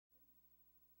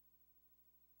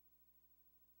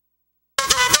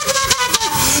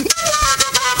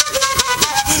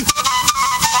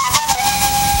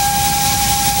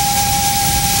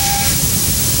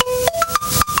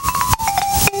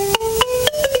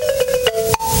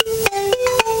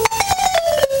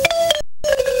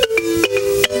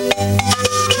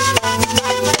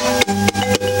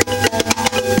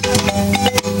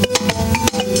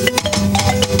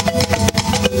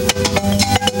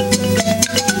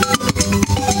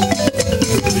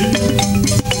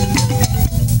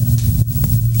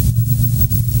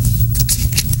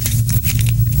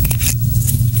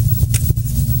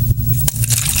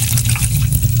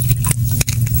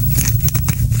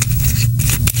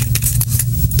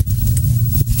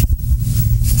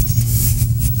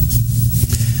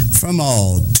from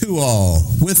all, to all,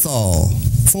 with all,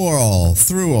 for all,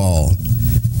 through all.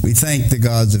 We thank the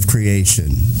gods of creation.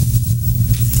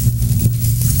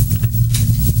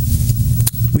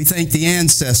 We thank the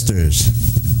ancestors.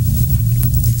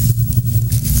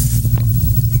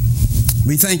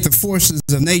 We thank the forces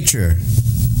of nature.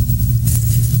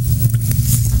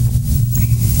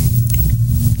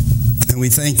 And we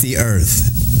thank the earth.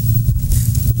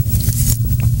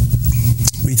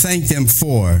 We thank them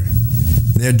for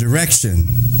their direction,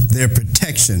 their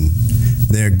protection,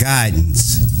 their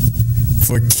guidance,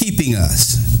 for keeping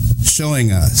us,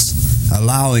 showing us,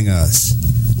 allowing us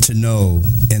to know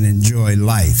and enjoy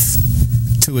life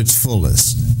to its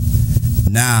fullest,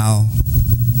 now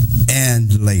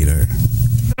and later.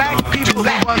 Black people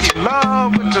who once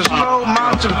loved with the slow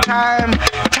march of time.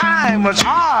 Time was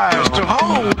ours to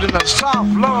hold in the soft,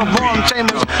 low-born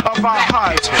chambers of our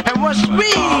hearts. And once we,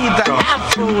 the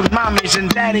Afro mommies and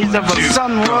daddies of a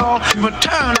sun world, would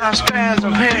turn our strands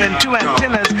of hair into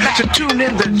antennas to tune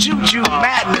in the juju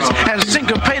madness and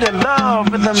syncopated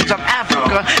love rhythms of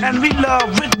Africa. And we love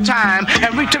with time,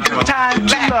 and we took the time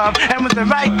to love, and with the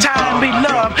right time we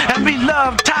love, and we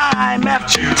love time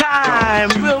after time.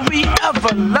 Will we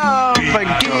ever love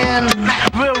again?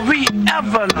 Will we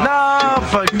ever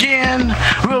love again?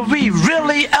 Will we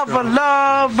really ever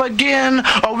love again?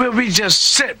 Or will we just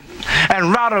sit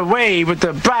and rot away with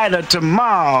the brighter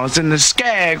tomorrows in the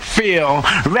skag field,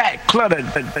 rat-cluttered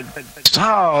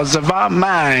halls of our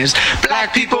minds?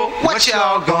 Black people, what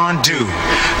y'all gonna do?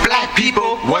 Black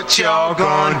people, what y'all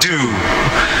gonna do?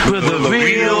 Will the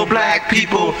real black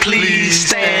people please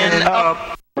stand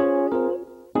up?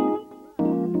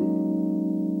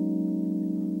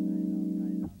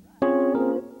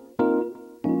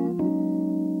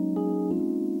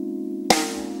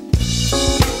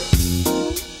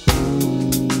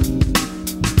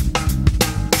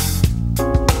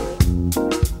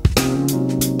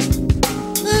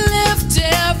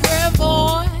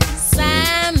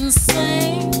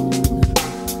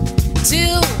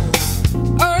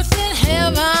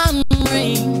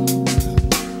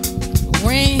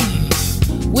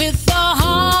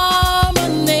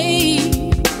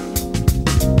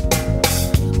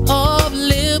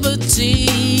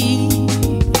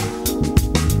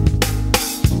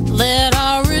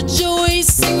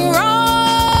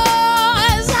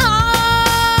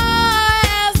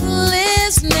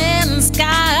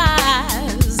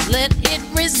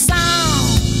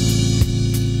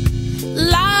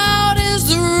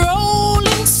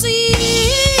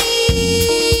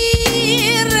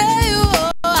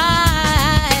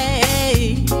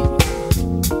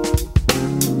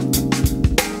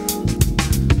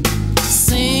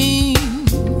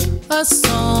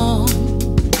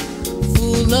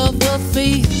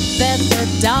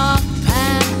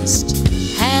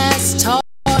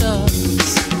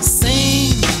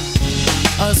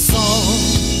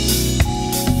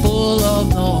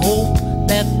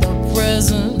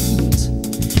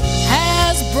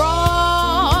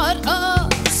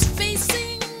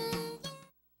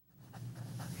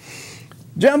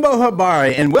 Jumbo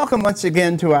Habari, and welcome once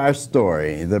again to Our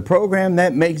Story, the program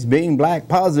that makes being black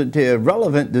positive,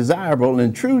 relevant, desirable,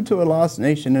 and true to a lost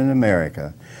nation in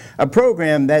America. A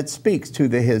program that speaks to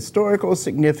the historical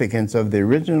significance of the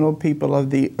original people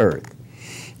of the earth.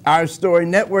 Our Story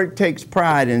Network takes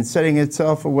pride in setting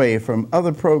itself away from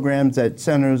other programs that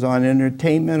centers on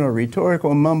entertainment or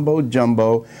rhetorical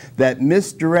mumbo-jumbo that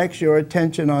misdirects your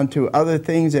attention onto other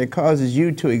things that causes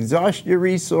you to exhaust your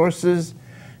resources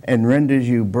and renders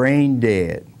you brain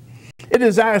dead. It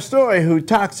is Our Story who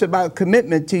talks about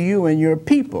commitment to you and your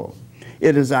people.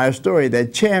 It is Our Story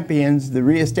that champions the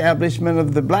reestablishment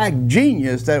of the black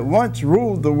genius that once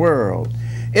ruled the world.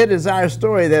 It is Our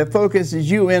Story that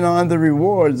focuses you in on the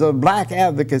rewards of black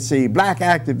advocacy, black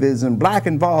activism, black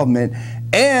involvement,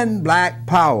 and black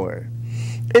power.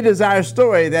 It is Our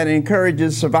Story that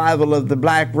encourages survival of the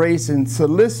black race and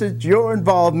solicits your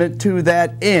involvement to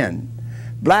that end.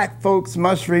 Black folks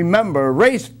must remember,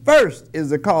 race first is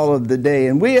the call of the day,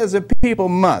 and we as a people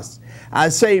must, I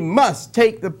say must,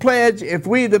 take the pledge if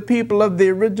we, the people of the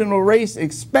original race,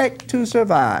 expect to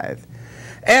survive.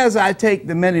 As I take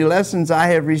the many lessons I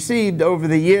have received over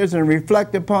the years and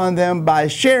reflect upon them by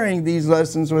sharing these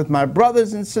lessons with my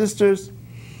brothers and sisters,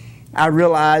 I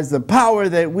realize the power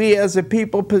that we as a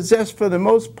people possess for the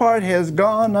most part has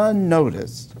gone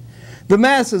unnoticed. The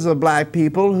masses of black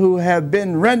people who have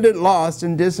been rendered lost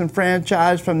and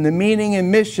disenfranchised from the meaning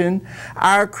and mission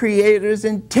our creators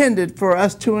intended for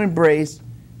us to embrace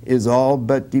is all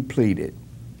but depleted.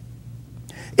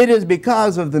 It is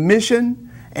because of the mission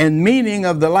and meaning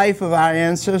of the life of our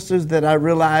ancestors that I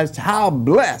realized how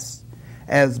blessed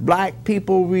as black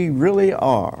people we really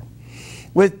are.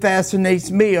 What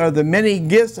fascinates me are the many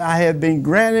gifts I have been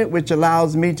granted, which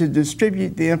allows me to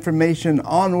distribute the information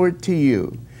onward to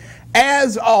you.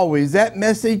 As always, that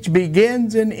message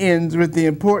begins and ends with the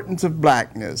importance of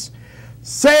blackness.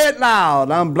 Say it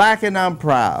loud, I'm black and I'm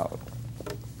proud.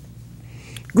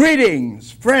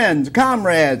 Greetings, friends,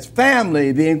 comrades,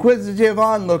 family, the inquisitive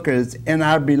onlookers, and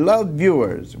our beloved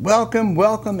viewers. Welcome,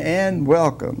 welcome, and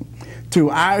welcome to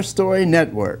Our Story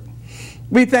Network.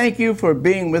 We thank you for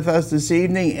being with us this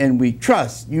evening, and we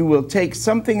trust you will take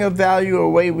something of value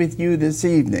away with you this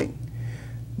evening.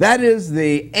 That is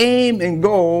the aim and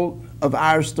goal of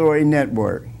Our Story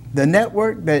Network, the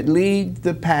network that leads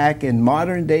the pack in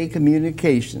modern-day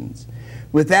communications.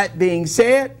 With that being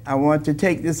said, I want to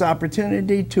take this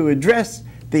opportunity to address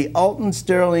the Alton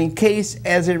Sterling case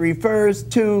as it refers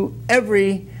to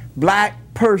every black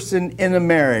person in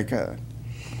America.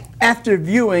 After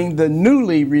viewing the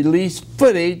newly released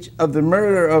footage of the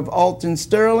murder of Alton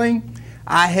Sterling,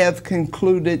 I have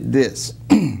concluded this.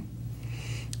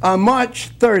 On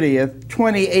March 30th,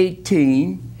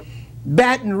 2018,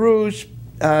 Baton Rouge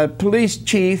Police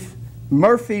Chief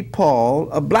Murphy Paul,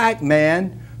 a black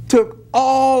man, took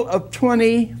all of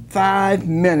 25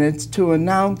 minutes to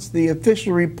announce the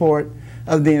official report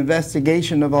of the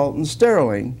investigation of Alton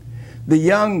Sterling, the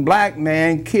young black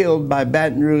man killed by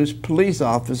Baton Rouge police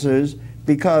officers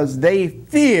because they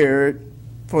feared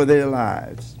for their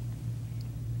lives.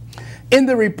 In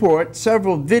the report,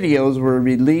 several videos were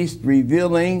released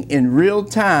revealing in real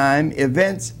time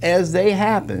events as they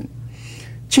happened.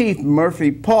 Chief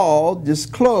Murphy Paul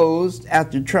disclosed,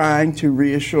 after trying to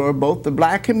reassure both the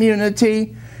black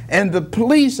community and the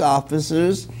police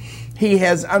officers he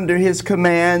has under his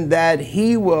command, that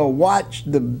he will watch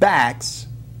the backs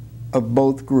of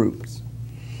both groups.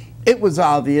 It was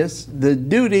obvious the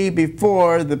duty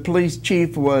before the police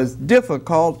chief was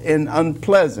difficult and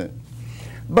unpleasant,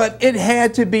 but it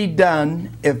had to be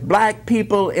done if black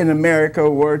people in America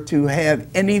were to have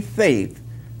any faith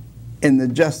in the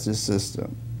justice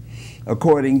system,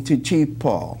 according to Chief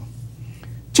Paul.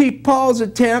 Chief Paul's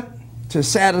attempt to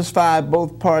satisfy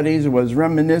both parties was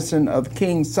reminiscent of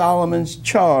King Solomon's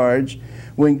charge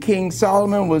when King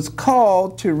Solomon was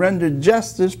called to render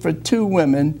justice for two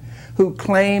women who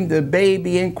claimed the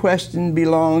baby in question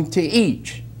belonged to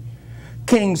each.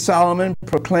 King Solomon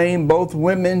proclaimed both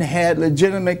women had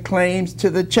legitimate claims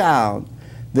to the child.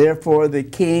 Therefore, the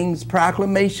king's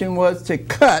proclamation was to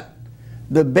cut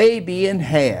the baby in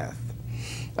half.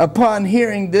 Upon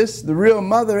hearing this, the real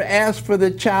mother asked for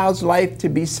the child's life to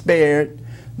be spared.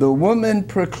 The woman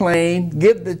proclaimed,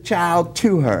 "Give the child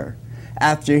to her."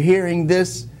 After hearing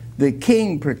this, the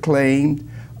king proclaimed,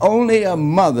 only a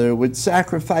mother would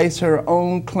sacrifice her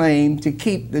own claim to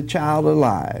keep the child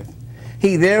alive.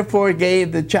 He therefore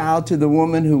gave the child to the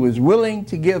woman who was willing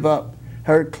to give up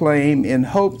her claim in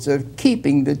hopes of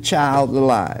keeping the child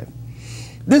alive.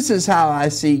 This is how I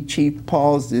see Chief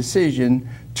Paul's decision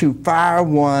to fire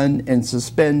one and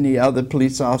suspend the other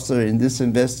police officer in this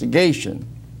investigation.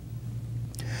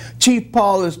 Chief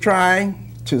Paul is trying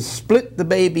to split the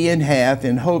baby in half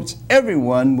in hopes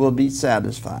everyone will be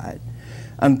satisfied.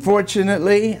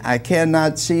 Unfortunately, I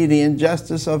cannot see the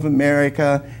injustice of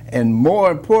America, and more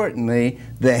importantly,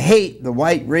 the hate the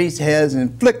white race has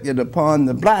inflicted upon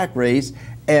the black race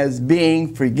as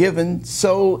being forgiven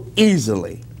so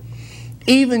easily.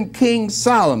 Even King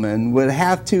Solomon would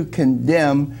have to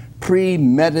condemn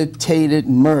premeditated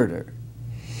murder.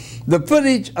 The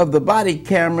footage of the body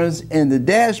cameras and the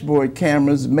dashboard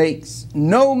cameras makes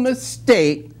no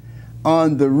mistake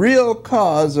on the real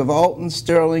cause of Alton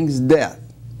Sterling's death.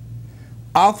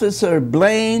 Officer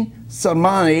Blaine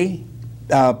Samani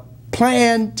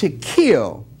planned to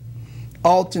kill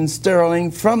Alton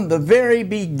Sterling from the very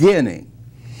beginning.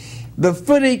 The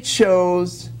footage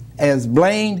shows, as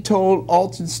Blaine told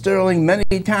Alton Sterling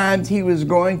many times, he was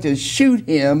going to shoot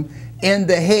him in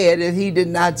the head if he did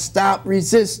not stop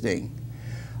resisting.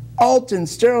 Alton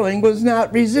Sterling was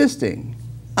not resisting.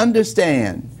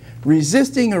 Understand,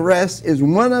 resisting arrest is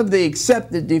one of the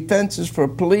accepted defenses for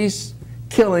police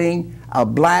killing a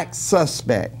black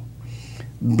suspect.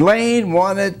 Blaine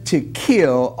wanted to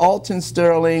kill Alton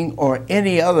Sterling or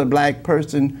any other black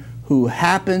person who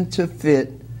happened to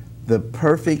fit the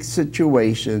perfect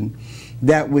situation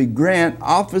that would grant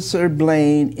Officer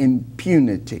Blaine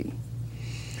impunity.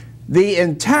 The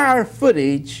entire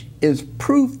footage is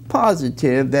proof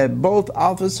positive that both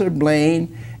Officer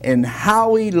Blaine and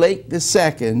Howie Lake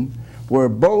II were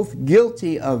both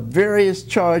guilty of various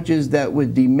charges that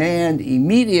would demand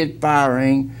immediate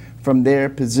firing from their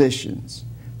positions.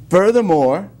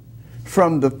 Furthermore,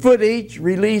 From the footage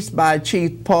released by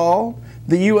Chief Paul,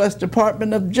 the U.S.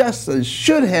 Department of Justice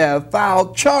should have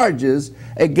filed charges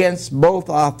against both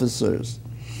officers.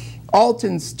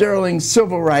 Alton Sterling's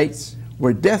civil rights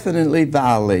were definitely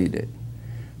violated.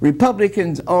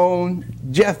 Republicans' own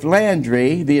Jeff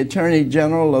Landry, the Attorney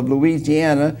General of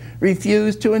Louisiana,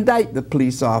 refused to indict the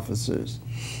police officers.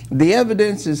 The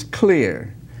evidence is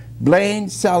clear. Blaine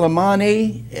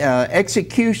Salamani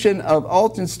execution of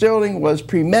Alton Sterling was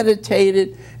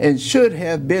premeditated and should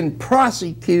have been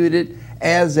prosecuted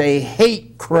as a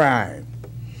hate crime.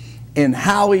 And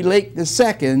Howie Lake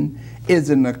II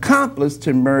is an accomplice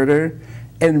to murder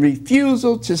and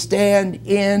refusal to stand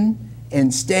in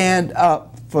and stand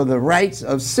up for the rights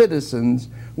of citizens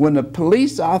when a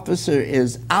police officer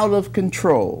is out of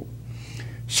control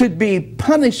should be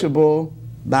punishable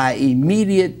by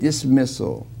immediate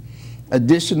dismissal.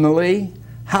 Additionally,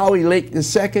 Howie Lake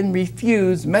II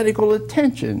refused medical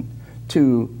attention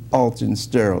to Alton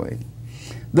Sterling.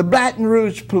 The Baton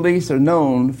Rouge police are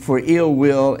known for ill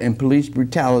will and police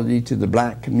brutality to the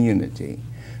black community.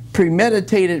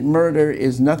 Premeditated murder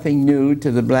is nothing new to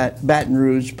the Baton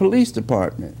Rouge Police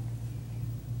Department.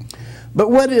 But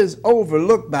what is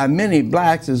overlooked by many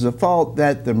blacks is the fault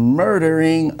that the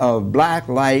murdering of black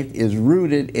life is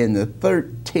rooted in the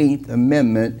 13th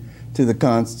Amendment to the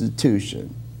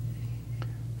Constitution.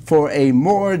 For a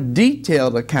more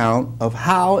detailed account of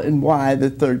how and why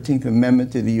the 13th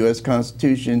Amendment to the U.S.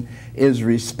 Constitution is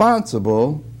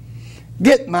responsible,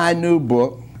 get my new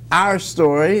book, Our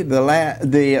Story,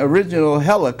 the Original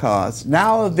Holocaust,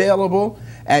 now available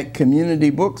at Community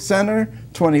Book Center,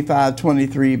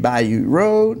 2523 Bayou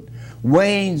Road,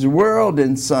 Wayne's World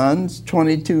and Sons,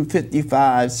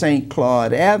 2255 St.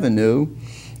 Claude Avenue,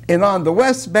 and on the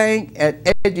West Bank at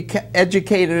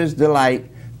Educator's Delight,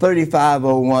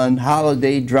 3501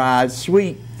 Holiday Drive,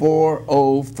 Suite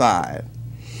 405.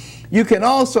 You can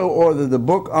also order the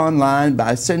book online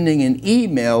by sending an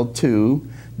email to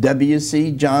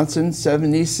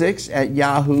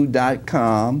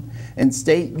wcjohnson76@yahoo.com and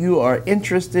state you are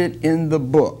interested in the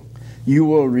book. You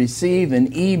will receive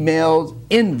an emailed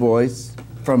invoice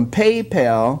from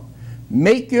PayPal.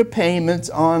 Make your payments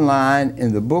online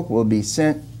and the book will be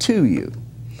sent to you.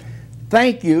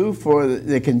 Thank you for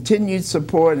the continued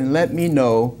support and let me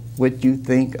know what you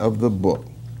think of the book.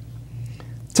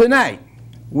 Tonight,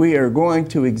 we are going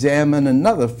to examine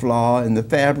another flaw in the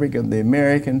fabric of the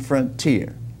American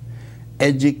frontier: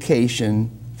 education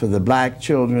for the black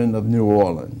children of New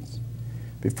Orleans.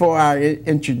 Before I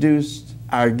introduce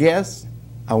our guests,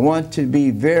 I want to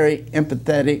be very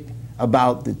empathetic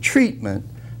about the treatment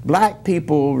black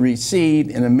people receive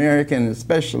in America and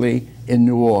especially in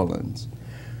New Orleans.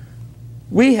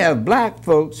 We have black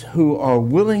folks who are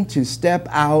willing to step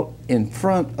out in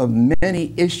front of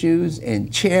many issues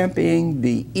and championing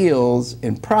the ills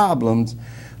and problems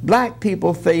black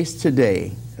people face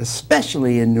today,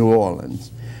 especially in New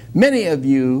Orleans. Many of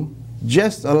you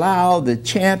just allow the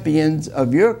champions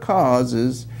of your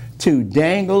causes to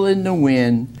dangle in the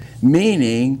wind,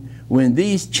 meaning when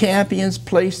these champions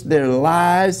place their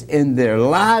lives and their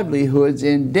livelihoods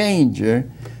in danger,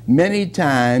 many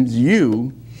times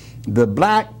you, the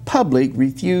black public,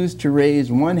 refuse to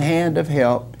raise one hand of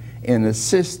help and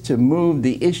assist to move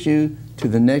the issue to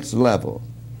the next level,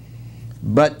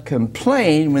 but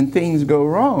complain when things go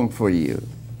wrong for you.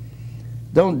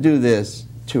 Don't do this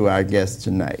to our guests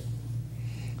tonight.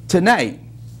 Tonight,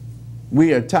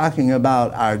 we are talking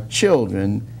about our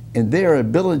children and their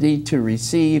ability to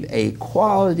receive a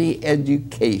quality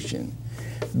education.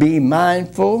 Be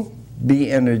mindful, be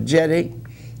energetic,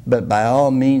 but by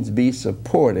all means be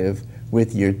supportive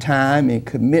with your time and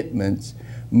commitments,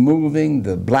 moving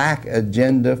the black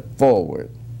agenda forward.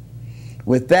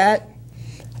 With that,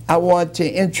 I want to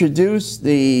introduce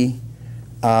the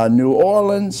New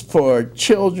Orleans for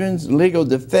Children's Legal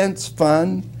Defense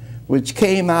Fund, which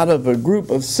came out of a group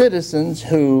of citizens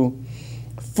who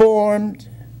formed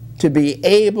to be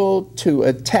able to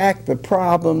attack the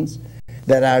problems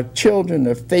that our children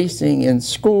are facing in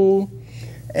school,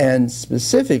 and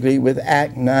specifically with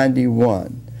Act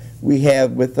 91. We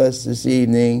have with us this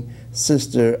evening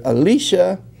Sister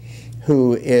Alicia,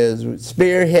 who is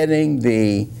spearheading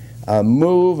the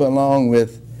move along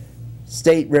with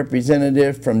State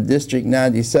Representative from District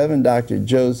 97, Dr.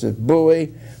 Joseph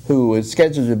Bowie, who was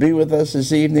scheduled to be with us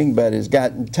this evening but has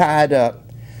gotten tied up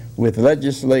with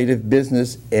legislative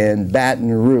business in Baton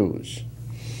Rouge.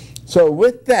 So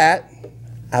with that,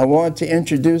 I want to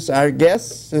introduce our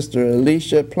guest, Sister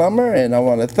Alicia Plummer, and I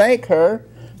want to thank her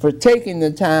for taking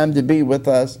the time to be with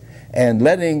us and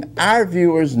letting our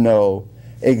viewers know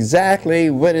exactly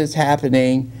what is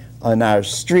happening on our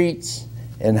streets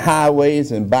and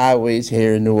highways and byways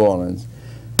here in New Orleans.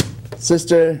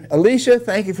 Sister Alicia,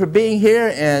 thank you for being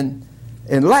here and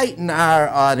enlighten our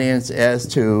audience as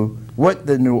to what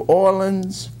the New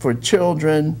Orleans for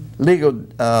Children Legal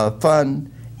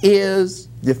Fund is,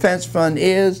 Defense Fund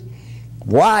is,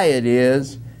 why it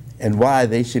is, and why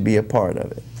they should be a part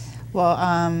of it. Well,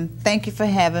 thank you for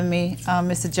having me,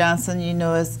 Mr. Johnson. You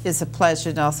know, it's a pleasure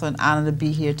and also an honor to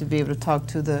be here to be able to talk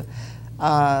to the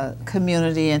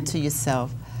community and to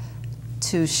yourself,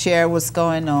 to share what's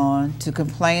going on, to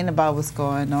complain about what's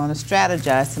going on, and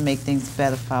strategize to make things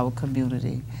better for our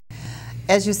community.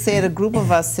 As you said, a group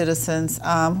of us citizens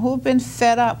who have been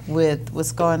fed up with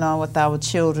what's going on with our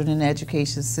children in the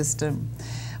education system.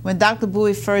 When Dr.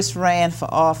 Bowie first ran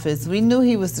for office, we knew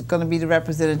he was going to be the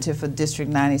representative for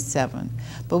District 97.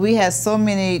 But we had so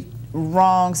many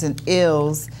wrongs and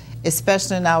ills,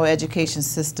 especially in our education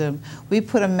system. We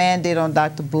put a mandate on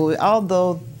Dr. Bowie,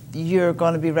 although you're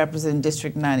going to be representing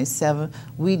District 97,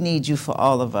 we need you for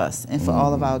all of us and for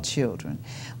all of our children.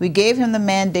 We gave him the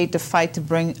mandate to fight to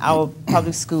bring our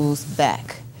public schools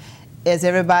back. As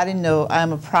everybody know,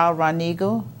 I'm a proud Ron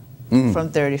Eagle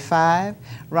from 35.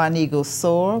 Ron Eagle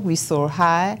soar, we soar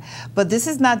high. But this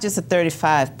is not just a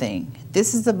 35 thing.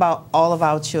 This is about all of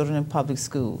our children in public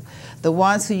school. The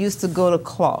ones who used to go to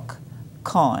Clark,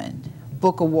 Cohen,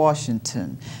 Booker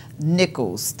Washington,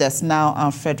 Nichols, that's now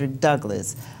on Frederick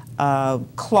Douglass,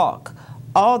 Clark,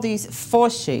 all these,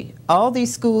 Forshey, all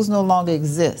these schools no longer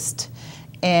exist.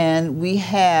 And we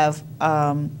have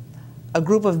a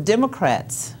group of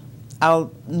Democrats, our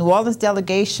New Orleans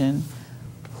delegation,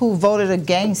 who voted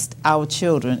against our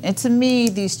children. And to me,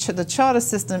 the charter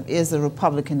system is a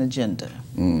Republican agenda,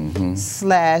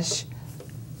 slash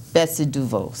Betsy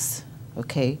DeVos,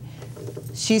 okay?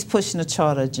 She's pushing the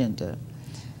charter agenda.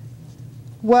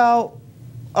 Well,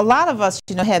 a lot of us,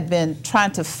 you know, have been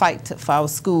trying to fight for our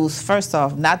schools, first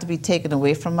off, not to be taken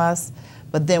away from us,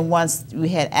 but then once we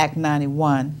had Act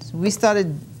 91, we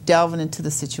started delving into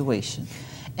the situation.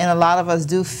 And a lot of us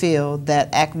do feel that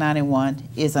Act 91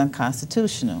 is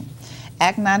unconstitutional.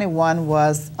 Act 91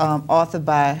 was authored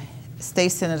by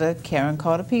State Senator Karen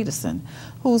Carter Peterson,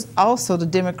 who's also the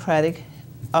Democratic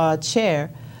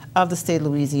chair of the state of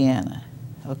Louisiana,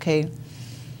 okay?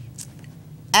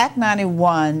 Act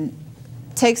 91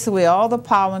 takes away all the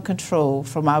power and control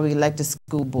from our elected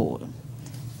school board.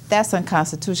 That's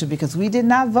unconstitutional because we did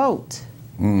not vote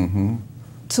to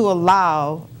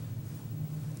allow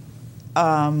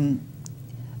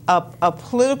a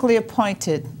politically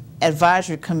appointed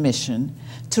advisory commission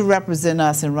to represent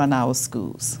us and run our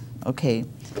schools, okay?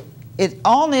 It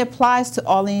only applies to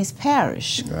Orleans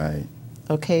Parish. Right.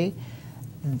 Okay?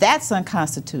 That's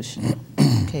unconstitutional,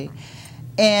 okay?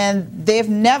 And we've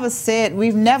never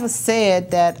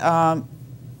said that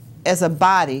as a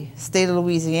body, state of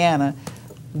Louisiana,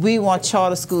 we want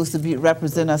charter schools to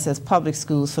represent us as public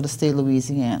schools for the state of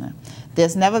Louisiana.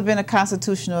 There's never been a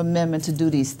constitutional amendment to do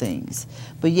these things,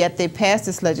 but yet they passed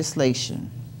this legislation.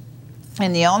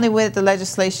 And the only way that the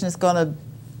legislation is going to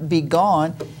be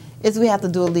gone is we have to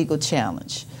do a legal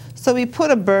challenge. So we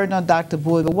put a burden on Dr.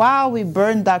 Bowie, but while we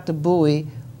burdened Dr. Bowie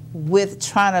with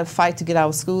trying to fight to get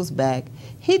our schools back,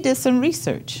 he did some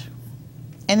research.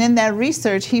 And in that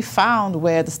research, he found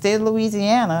where the state of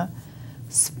Louisiana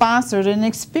sponsored an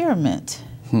experiment.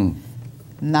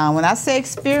 Now, when I say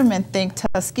experiment, think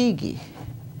Tuskegee.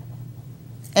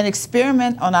 An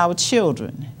experiment on our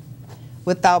children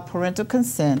without parental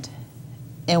consent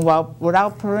and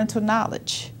without parental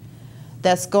knowledge.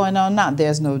 That's going on now.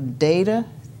 There's no data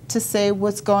to say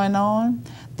what's going on.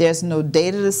 There's no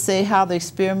data to say how the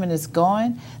experiment is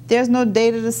going. There's no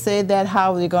data to say that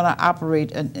how they're going to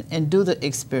operate and do the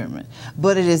experiment.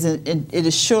 But it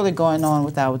is surely going on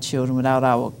with our children without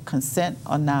our consent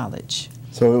or knowledge.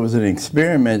 So it was an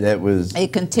experiment that was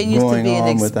it continues to be an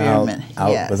experiment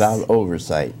without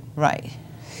oversight. Right.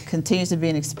 Continues to be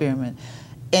an experiment.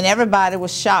 And everybody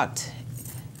was shocked.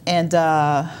 And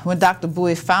when Dr.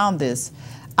 Bowie found this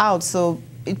out, so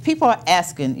people are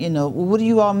asking, you know, well, what do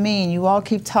you all mean? You all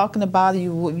keep talking about it.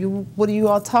 What are you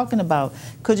all talking about?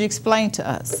 Could you explain to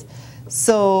us?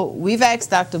 So we've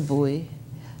asked Dr. Bowie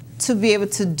to be able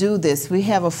to do this. We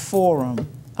have a forum,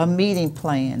 a meeting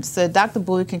planned, so Dr.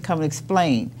 Bowie can come and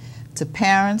explain to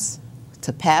parents,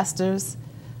 to pastors,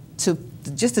 to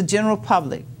just the general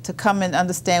public, to come and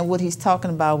understand what he's talking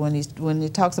about when he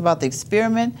talks about the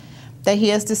experiment that he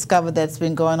has discovered that's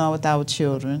been going on with our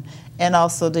children, and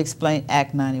also to explain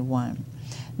Act 91.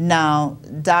 Now,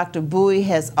 Dr. Bowie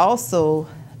has also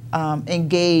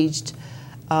engaged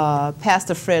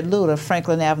Pastor Fred Luter,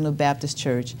 Franklin Avenue Baptist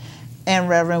Church, and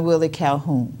Reverend Willie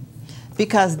Calhoun.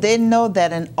 because they know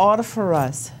that in order for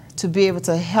us to be able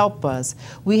to help us,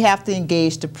 we have to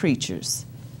engage the preachers.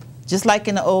 Just like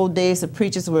in the old days, the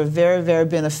preachers were very, very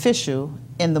beneficial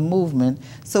in the movement,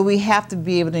 so we have to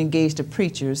be able to engage the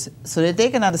preachers so that they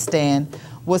can understand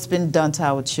what's been done to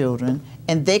our children,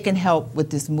 and they can help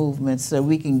with this movement so that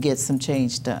we can get some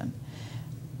change done.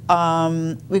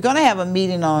 We're going to have a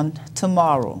meeting on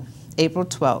tomorrow, April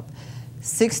 12th,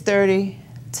 6:30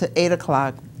 to 8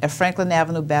 o'clock at Franklin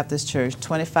Avenue Baptist Church,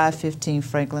 2515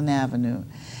 Franklin Avenue.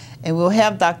 And we'll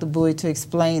have Dr. Bowie to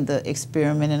explain the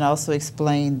experiment and also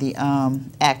explain the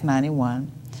Act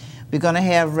 91. We're going to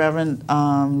have Reverend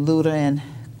Luder and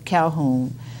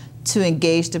Calhoun to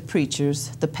engage the preachers,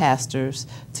 the pastors,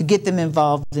 to get them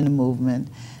involved in the movement.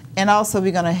 And also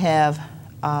we're going to have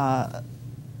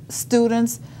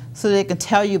students so they can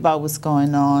tell you about what's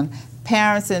going on,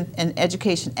 parents and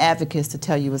education advocates to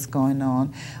tell you what's going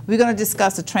on. We're going to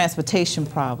discuss the transportation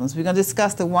problems. We're going to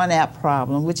discuss the one app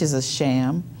problem, which is a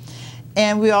sham.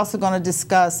 And we're also going to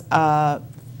discuss our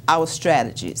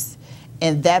strategies.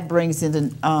 And that brings in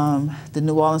the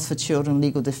New Orleans for Children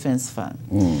Legal Defense Fund.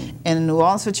 And the New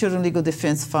Orleans for Children Legal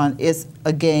Defense Fund is,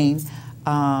 again,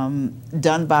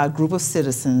 done by a group of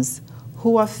citizens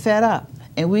who are fed up.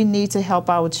 And we need to help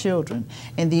our children.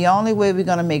 And the only way we're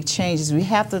going to make changes, we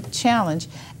have to challenge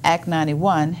Act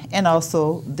 91 and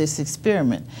also this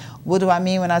experiment. What do I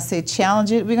mean when I say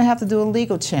challenge it? We're going to have to do a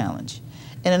legal challenge.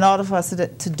 And in order for us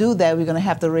to do that, we're going to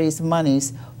have to raise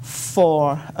monies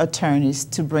for attorneys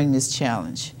to bring this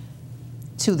challenge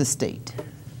to the state.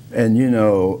 And you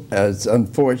know, it's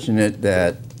unfortunate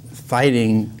that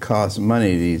fighting costs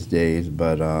money these days,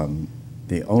 but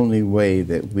the only way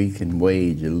that we can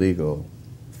wage a legal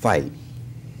fight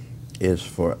is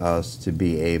for us to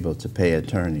be able to pay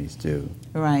attorneys to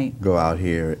go out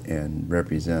here and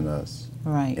represent us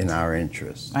in our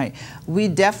interests. We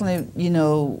definitely, you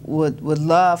know, would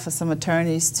love for some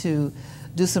attorneys to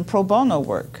do some pro bono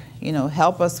work, you know,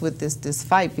 help us with this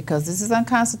fight, because this is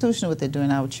unconstitutional what they're doing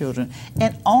to our children.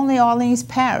 And only Orleans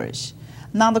Parish.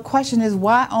 Now the question is,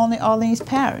 why only Orleans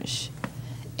Parish?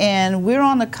 And we're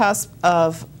on the cusp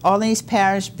of Orleans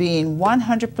Parish being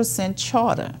 100%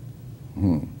 charter.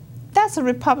 That's a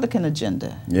Republican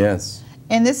agenda. Yes.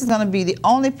 And this is going to be the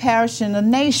only parish in the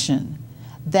nation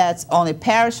that's only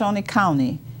parish, only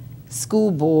county,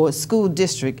 school board, school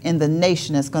district in the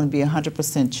nation that's going to be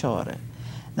 100% charter.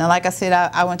 Now, like I said,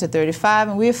 I went to 35,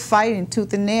 and we're fighting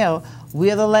tooth and nail.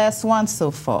 We're the last one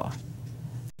so far.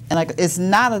 And like, it's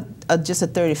not just a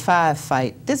 35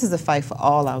 fight. This is a fight for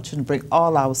all our children, bring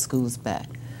all our schools back.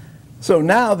 So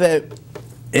now that,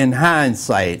 in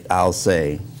hindsight, I'll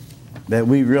say, that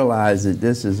we realize that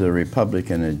this is a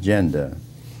Republican agenda,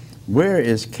 where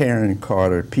is Karen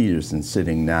Carter Peterson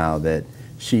sitting now that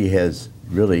she has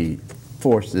really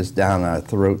forced this down our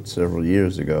throat several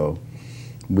years ago?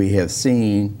 We have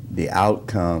seen the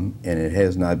outcome, and it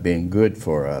has not been good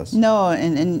for us. No,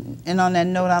 and on that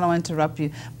note, I don't want to interrupt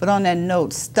you, but on that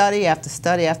note, study after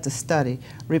study after study,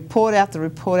 report after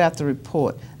report after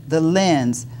report, the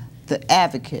Lens, the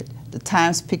Advocate, the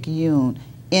Times-Picayune,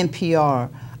 NPR,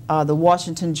 the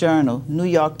Washington Journal, New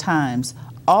York Times,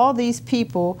 all these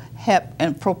people have,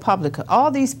 and ProPublica,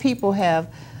 all these people have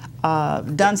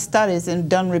done studies and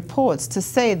done reports to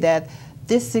say that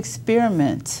this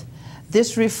experiment,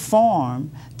 this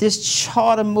reform, this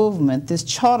charter movement, this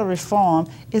charter reform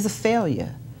is a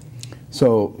failure.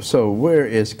 So where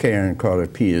is Karen Carter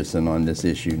Peterson on this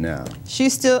issue now?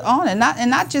 She's still on it,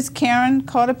 and not just Karen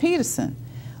Carter Peterson.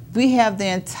 We have the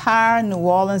entire New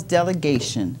Orleans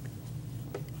delegation,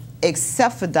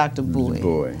 except for Dr. Bowie,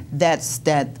 that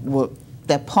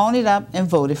ponied up and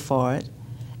voted for it,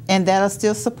 and that are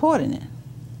still supporting it.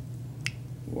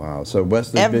 Wow! So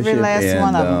Wesley Every Bishop last and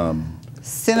one of them.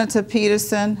 Senator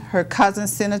Peterson, her cousin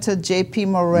Senator J.P.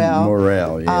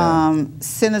 Morrell, yeah.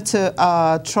 Senator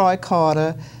Troy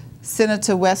Carter,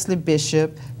 Senator Wesley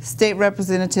Bishop, State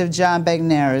Representative John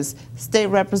Bagnares, State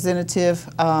Representative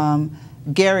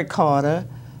Gary Carter,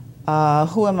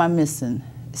 who am I missing?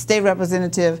 State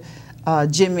Representative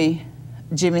Jimmy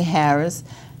Harris,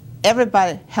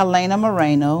 everybody, Helena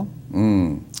Moreno.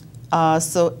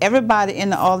 So everybody in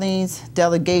the Orleans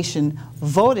delegation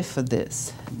voted for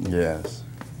this. Yes.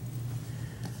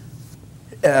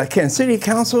 Can City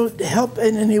Council help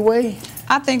in any way?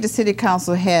 I think the City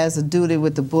Council has a duty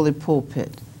with the bully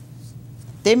pulpit.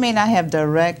 They may not have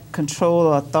direct control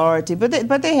or authority, but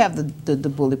they have the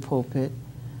bully pulpit.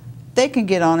 They can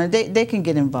get on it. They can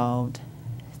get involved.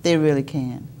 They really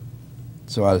can.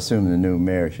 So I assume the new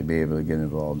mayor should be able to get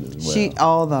involved as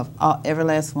well. Every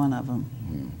last one of them.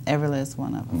 Every last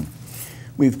one of them.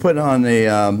 We've put on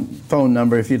the phone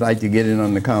number if you'd like to get in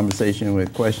on the conversation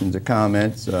with questions or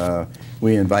comments.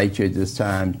 We invite you at this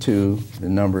time too. The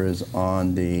number is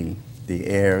on the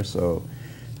air, so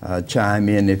chime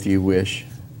in if you wish.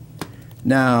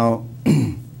 Now,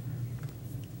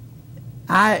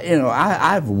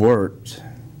 I've worked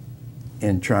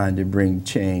in trying to bring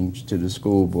change to the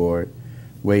school board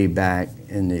way back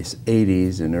in the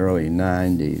 80s and early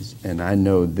 90s, and I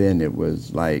know then it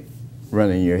was like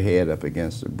running your head up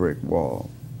against a brick wall.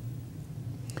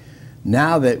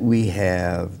 Now that we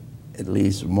have at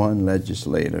least one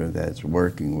legislator that's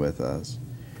working with us,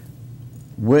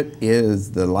 what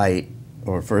is the light,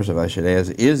 or first of all I should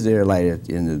ask, is there a light at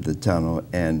the end of the tunnel,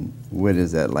 and what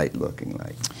is that light looking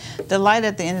like? The light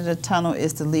at the end of the tunnel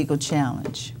is the legal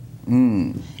challenge.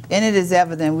 And it is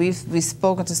evident. We've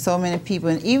spoken to so many people,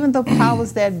 and even the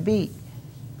powers that be,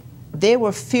 they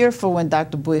were fearful when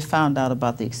Dr. Bowie found out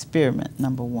about the experiment,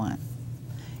 number one.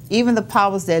 Even the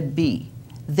powers that be,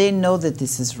 they know that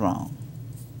this is wrong.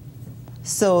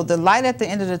 So the light at the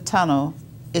end of the tunnel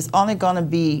is only going to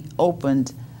be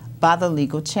opened by the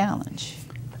legal challenge.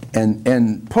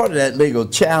 And part of that legal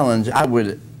challenge, I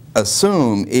would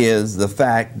assume, is the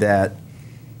fact that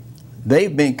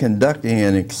they've been conducting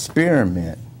an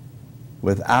experiment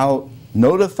without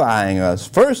notifying us,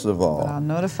 first of all. Without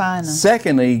notifying us.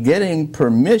 Secondly, getting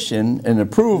permission and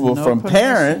approval from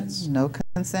parents. No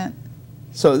consent.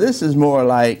 So this is more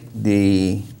like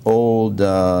the old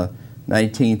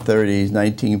 1930s,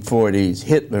 1940s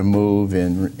Hitler move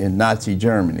in Nazi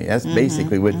Germany. That's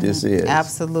basically what this is.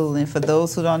 Absolutely. And for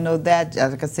those who don't know that,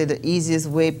 like I said, the easiest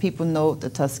way people know the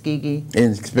Tuskegee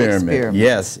experiment.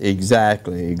 Yes,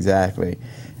 exactly, exactly.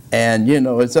 And you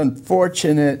know, it's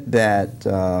unfortunate that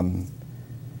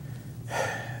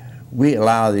we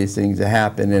allow these things to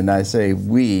happen, and I say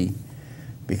we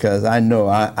because I know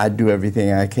I do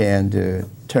everything I can to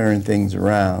turn things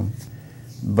around.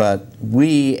 But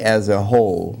we as a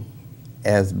whole,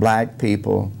 as black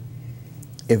people,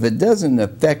 if it doesn't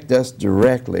affect us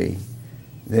directly,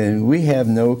 then we have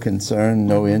no concern,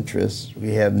 no interest.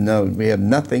 We have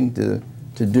nothing to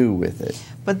do with it.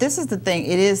 But this is the thing,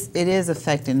 it is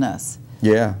affecting us.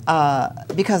 Yeah.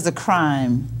 Because the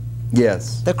crime.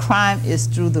 Yes. The crime is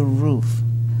through the roof.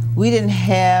 We didn't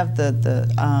have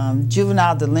the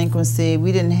juvenile delinquency.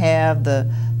 We didn't have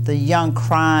the young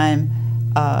crime.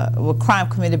 Crime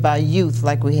committed by youth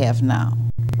like we have now.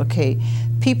 Okay,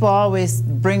 people always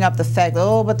bring up the fact,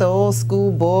 oh, but the old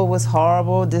school board was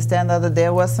horrible, this, that, and the other.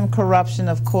 There was some corruption,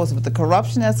 of course, but the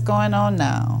corruption that's going on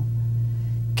now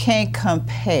can't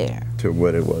compare to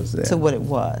what it was then. To what it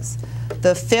was.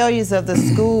 The failures of the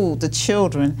school, the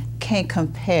children, can't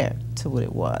compare to what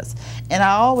it was. And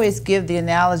I always give the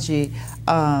analogy,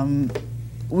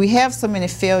 we have so many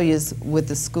failures with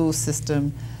the school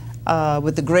system,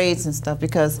 with the grades and stuff,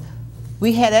 because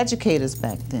we had educators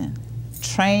back then,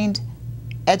 trained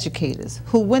educators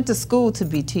who went to school to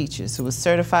be teachers, who were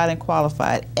certified and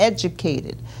qualified,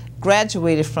 educated,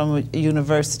 graduated from a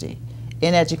university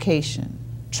in education,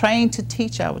 trained to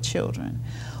teach our children.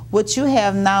 What you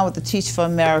have now with the Teach for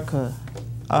America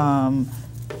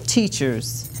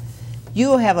teachers,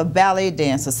 you'll have a ballet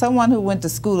dancer, someone who went to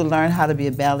school to learn how to be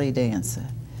a ballet dancer.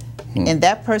 And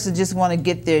that person just want to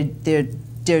get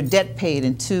their debt paid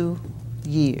in 2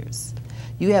 years.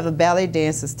 You have a ballet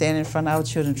dancer standing in front of our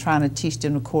children trying to teach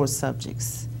them the core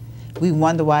subjects. We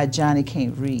wonder why Johnny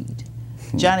can't read.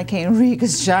 Johnny can't read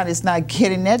because Johnny's not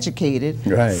getting educated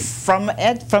from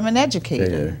an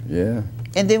educator. Yeah.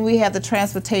 And then we have the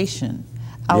transportation.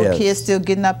 Our kids still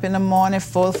getting up in the morning,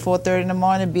 4:30 in the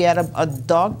morning, be at a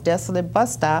dark, desolate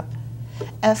bus stop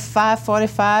at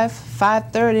 5:45,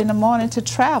 5:30 in the morning to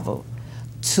travel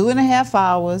 2.5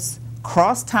 hours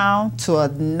cross town to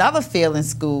another failing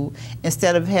school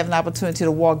instead of having an opportunity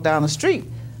to walk down the street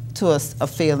to a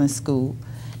failing school.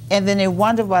 And then they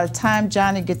wonder by the time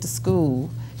Johnny gets to school,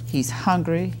 he's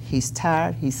hungry, he's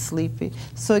tired, he's sleepy.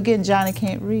 So again, Johnny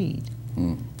can't read.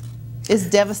 It's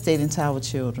devastating to our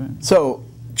children. So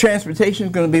transportation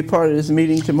is going to be part of this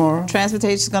meeting tomorrow?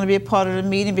 Transportation is going to be a part of the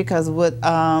meeting because what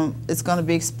it's going to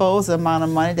be exposed, the amount of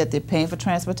money that they're paying for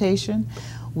transportation.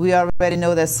 We already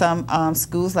know that some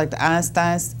schools, like the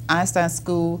Einstein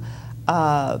School,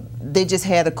 they just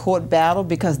had a court battle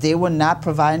because they were not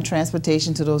providing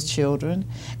transportation to those children.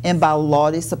 And by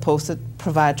law, they're supposed to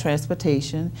provide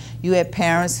transportation. You had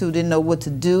parents who didn't know what to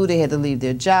do. They had to leave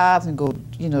their jobs and go,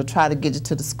 try to get you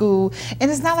to the school.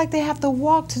 And it's not like they have to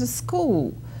walk to the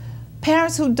school.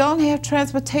 Parents who don't have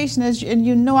transportation, and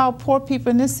you know our poor people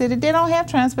in this city, they don't have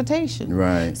transportation.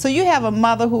 Right. So you have a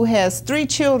mother who has 3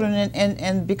 children,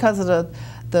 and because of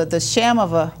the sham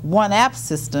of a one-app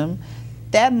system,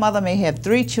 that mother may have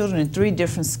 3 children in 3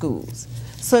 different schools.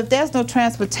 So if there's no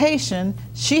transportation,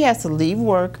 she has to leave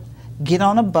work, get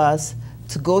on a bus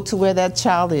to go to where that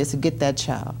child is to get that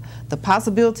child. The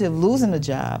possibility of losing the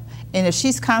job, and if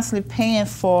she's constantly paying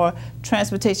for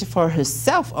transportation for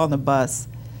herself on the bus,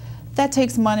 that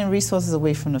takes money and resources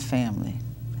away from the family.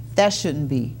 That shouldn't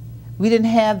be. We didn't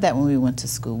have that when we went to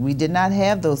school. We did not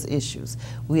have those issues.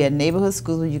 We had neighborhood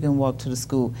schools where you can walk to the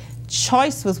school.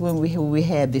 Choice was when we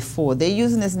had before. They're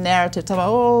using this narrative, talking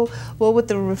about, oh, well, with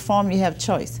the reform you have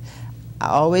choice. I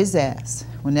always ask,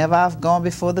 whenever I've gone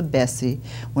before the Bessie,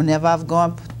 whenever I've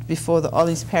gone before the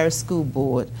Orleans Parish School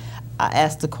Board, I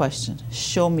ask the question,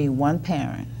 show me one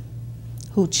parent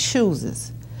who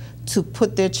chooses to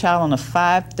put their child on a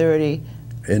 5:30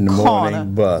 in the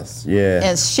morning bus,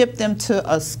 and ship them to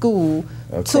a school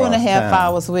across 2.5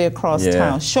 hours way across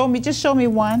town. Just show me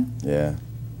one. Yeah.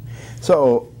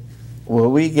 So,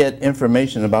 will we get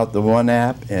information about the One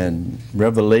App and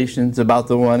revelations about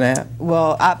the One App?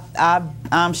 Well,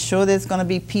 I'm sure there's going to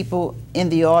be people in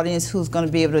the audience who's going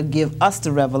to be able to give us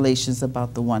the revelations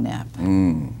about the One App.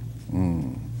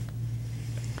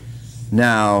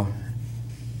 Now,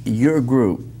 your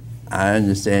group, I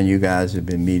understand you guys have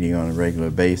been meeting on a regular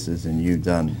basis and you've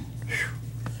done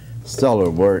stellar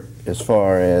work as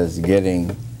far as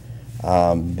getting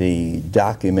the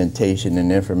documentation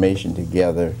and information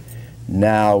together.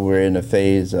 Now we're in a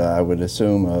phase, I would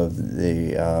assume, of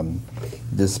the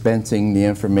dispensing the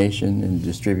information and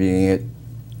distributing it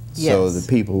so the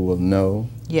people will know.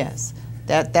 Yes,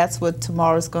 that's what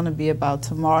tomorrow's going to be about.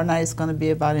 Tomorrow night is going to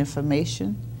be about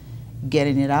information,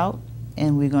 getting it out,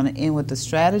 and we're going to end with the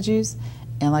strategies.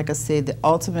 And like I said, the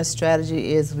ultimate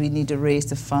strategy is we need to raise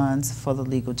the funds for the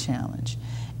legal challenge.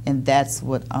 And that's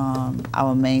what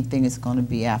our main thing is going to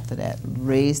be after that.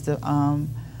 Raise the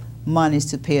monies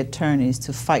to pay attorneys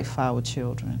to fight for our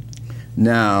children.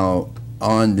 Now,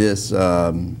 on this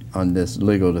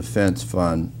legal defense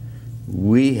fund,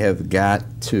 we have got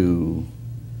to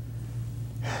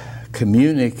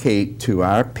communicate to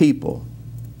our people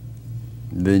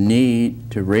the need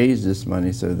to raise this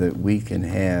money so that we can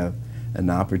have an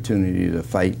opportunity to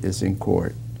fight this in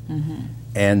court.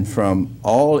 And from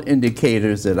all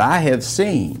indicators that I have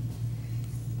seen,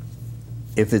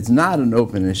 if it's not an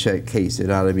open and shut case, it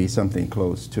ought to be something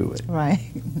close to it.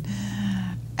 Right.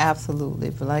 Absolutely.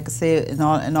 But like I said, in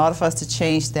order for us to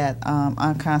change that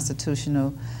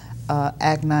unconstitutional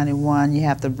Act 91, you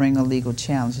have to bring a legal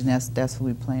challenge, and that's what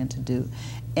we plan to do.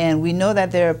 And we know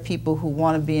that there are people who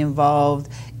want to be involved.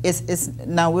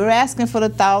 Now, we're asking for the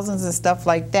thousands and stuff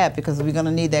like that because we're going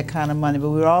to need that kind of money,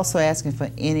 but we're also asking for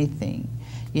anything.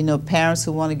 You know, parents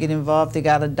who want to get involved, they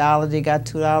got $1, they got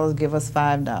 $2, give us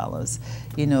 $5.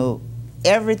 You know,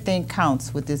 everything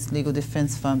counts with this legal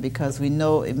defense fund because we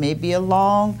know it may be a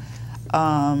long,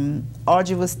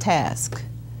 arduous task,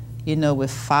 you know, with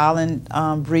filing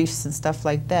briefs and stuff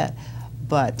like that.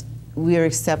 But we are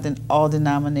accepting all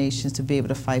denominations to be able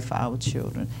to fight for our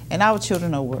children. And our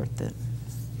children are worth it.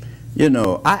 You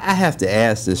know, I have to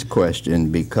ask this question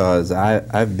because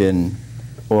I've been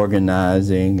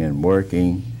organizing and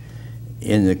working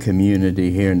in the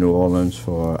community here in New Orleans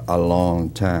for a long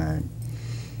time.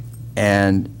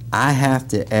 And I have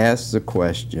to ask the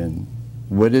question,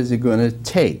 what is it going to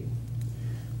take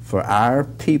for our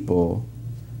people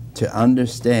to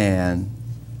understand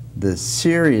the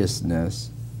seriousness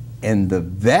and the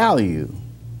value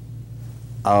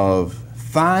of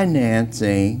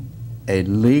financing a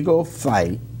legal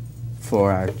fight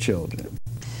for our children?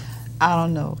 I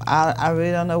don't know. I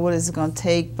really don't know what it's going to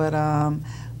take, but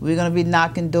we're going to be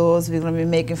knocking doors. We're going to be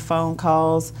making phone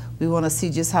calls. We want to see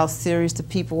just how serious the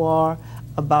people are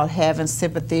about having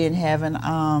sympathy and having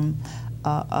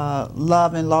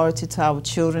love and loyalty to our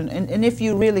children. And if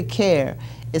you really care,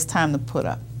 it's time to put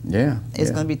up. Yeah.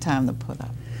 It's going to be time to put up.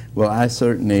 Well, I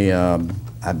certainly, I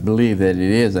believe that it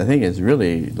is. I think it's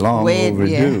really long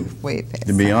overdue, way past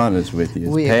to be honest with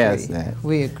you. It's past that.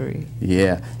 We agree.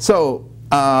 Yeah. So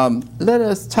let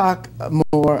us talk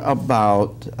more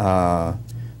about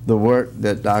the work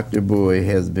that Dr. Bowie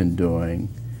has been doing.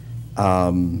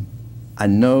 I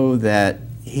know that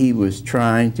he was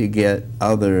trying to get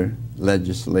other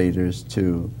legislators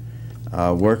to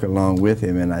work along with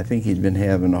him, and I think he's been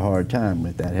having a hard time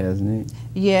with that, hasn't he?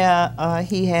 Yeah,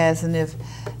 he has, and if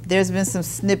there's been some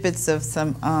snippets of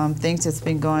some things that's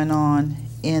been going on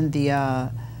in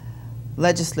the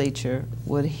legislature,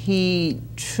 where he's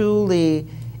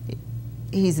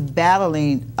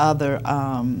battling other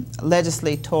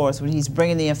legislators when he's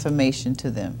bringing the information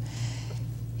to them.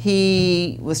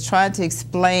 He was trying to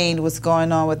explain what's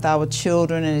going on with our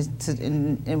children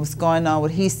and what's going on, what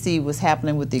he see was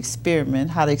happening with the experiment,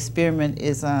 how the experiment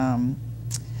is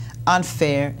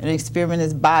unfair, and the experiment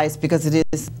is biased because it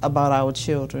is about our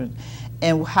children.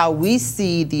 And how we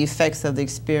see the effects of the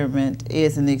experiment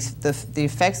is, and the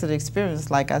effects of the experiment is,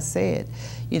 like I said,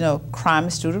 you know, crime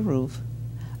is through the roof.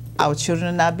 Our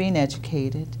children are not being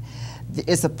educated.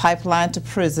 It's a pipeline to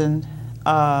prison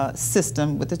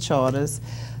system with the charters.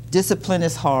 Discipline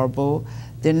is horrible.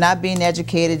 They're not being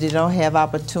educated. They don't have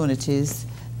opportunities,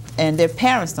 and their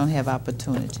parents don't have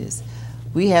opportunities.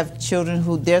 We have children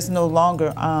who there's no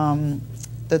longer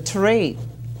the trade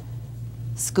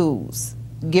schools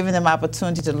giving them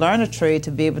opportunity to learn a trade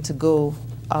to be able to go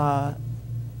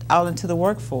out into the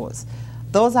workforce.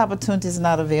 Those opportunities are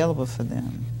not available for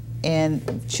them,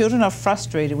 and children are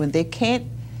frustrated when they can't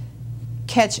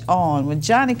catch on. When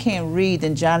Johnny can't read,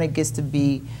 then Johnny gets to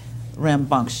be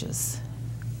rambunctious.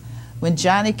 When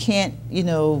Johnny can't, you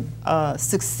know,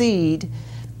 succeed,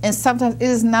 and sometimes it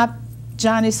is not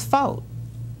Johnny's fault,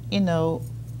 you know,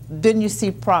 then you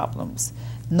see problems.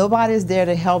 Nobody's there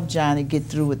to help Johnny get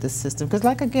through with the system. Because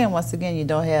like again, once again, you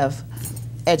don't have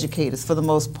educators. For the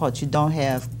most part, you don't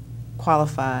have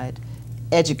qualified,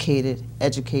 educated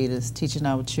educators teaching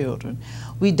our children.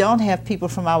 We don't have people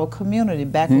from our community.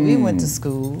 Back when we went to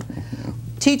school,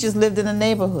 teachers lived in the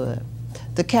neighborhood.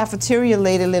 The cafeteria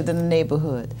lady lived in the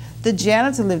neighborhood. The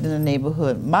janitor lived in the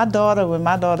neighborhood. My daughter, when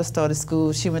my daughter started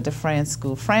school, she went to France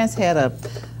school. France had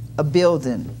a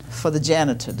building for the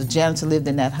janitor. The janitor lived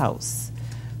in that house.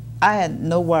 I had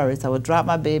no worries. I would drop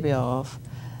my baby off.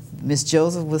 Miss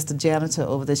Joseph was the janitor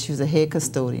over there. She was a head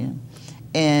custodian.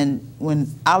 And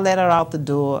when I let her out the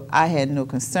door, I had no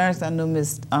concerns. I knew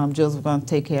Miss Joseph was going to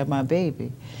take care of my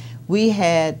baby. We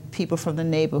had people from the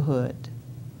neighborhood.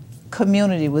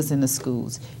 Community was in the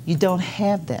schools. You don't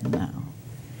have that now.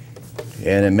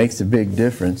 And it makes a big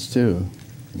difference, too.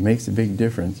 It makes a big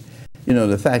difference. You know,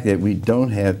 the fact that we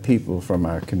don't have people from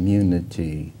our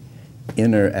community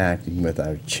interacting with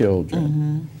our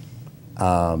children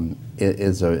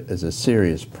is a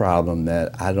serious problem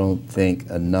that I don't think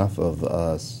enough of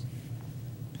us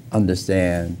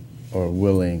understand or are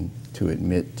willing to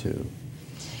admit to.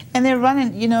 And they're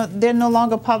running, you know, they're no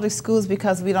longer public schools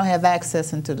because we don't have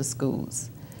access into the schools.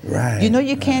 Right. You know,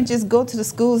 you can't just go to the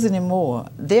schools anymore.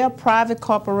 They are private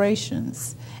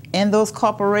corporations, and those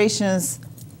corporations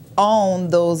own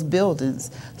those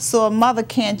buildings. So a mother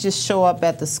can't just show up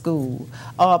at the school,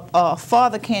 or a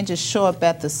father can't just show up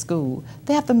at the school.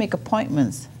 They have to make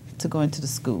appointments to go into the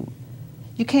school.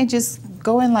 You can't just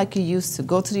go in like you used to.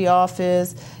 Go to the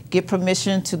office, get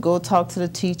permission to go talk to the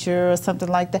teacher or something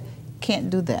like that.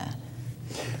 Can't do that.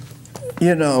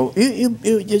 You know,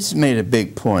 you just made a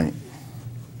big point.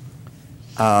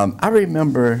 I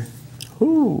remember,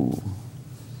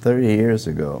 30 years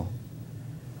ago,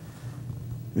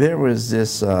 there was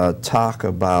this talk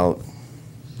about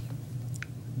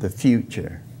the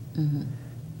future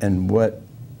and what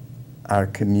our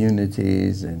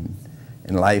communities and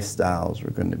lifestyles were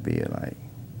going to be like.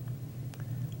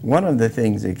 One of the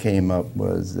things that came up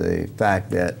was the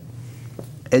fact that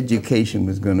education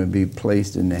was going to be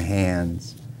placed in the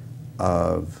hands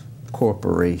of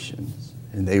corporations,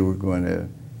 and they were going to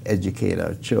educate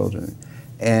our children.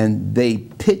 And they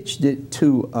pitched it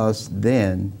to us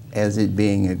then as it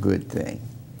being a good thing.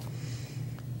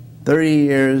 30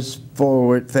 years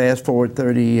forward, fast forward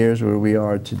 30 years where we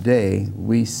are today,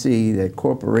 we see that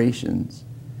corporations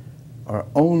are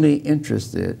only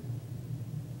interested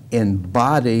in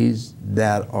bodies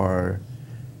that are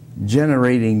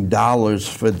generating dollars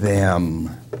for them.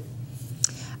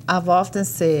 I've often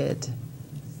said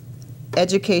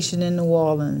education in New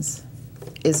Orleans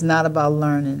is not about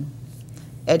learning.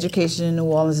 Education in New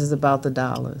Orleans is about the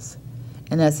dollars.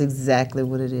 And that's exactly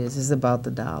what it is. It's about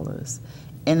the dollars.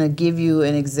 And to give you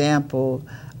an example,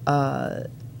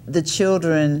 the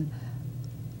children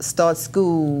start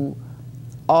school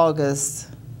August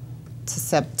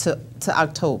to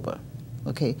October.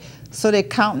 Okay, so they're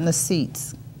counting the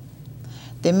seats.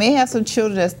 They may have some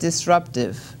children that's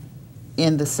disruptive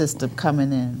in the system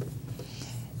coming in,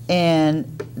 and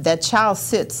that child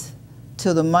sits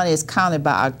till the money is counted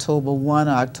by October 1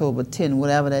 or October 10,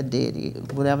 whatever that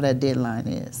deadline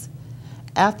is.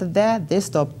 After that, they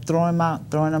start throwing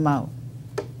them out.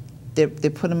 They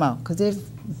put them out because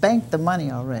they've banked the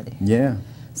money already. Yeah.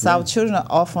 So our children are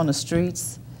off on the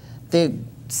streets.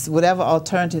 Whatever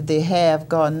alternative they have,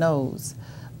 God knows.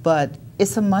 But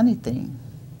it's a money thing.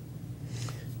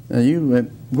 Now you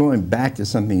went going back to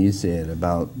something you said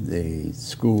about the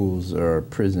schools or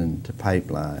prison to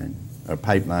pipeline. or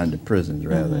pipeline to prisons,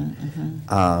 rather,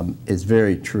 is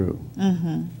very true.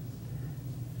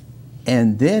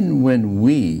 And then when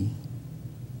we,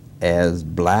 as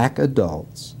black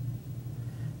adults,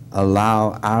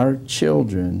 allow our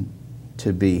children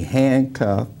to be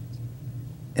handcuffed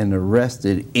and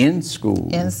arrested in school.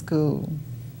 In school.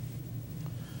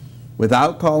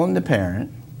 Without calling the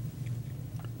parent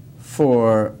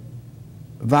for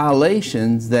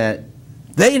violations that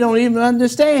they don't even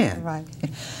understand. Right.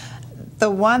 The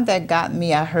one that got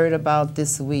me, I heard about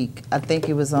this week, I think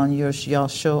it was on y'all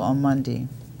show on Monday,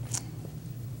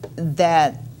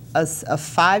 that a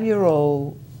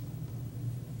 5-year-old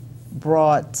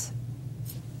brought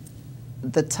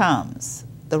the Tums,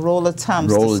 the roll of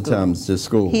Tums Roll to of school. Tums to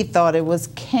school. He thought it was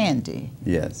candy.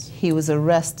 Yes. He was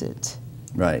arrested.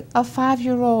 Right. A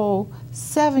 5-year-old,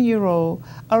 7-year-old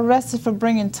arrested for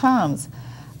bringing Tums.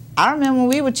 I remember when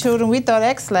we were children, we thought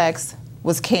X-Lax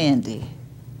was candy.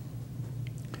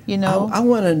 You know? I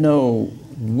want to know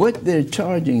what they're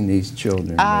charging these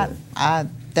children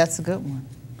with. That's a good one.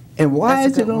 And why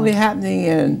That's is a it good only one. happening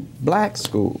in black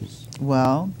schools?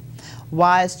 Well,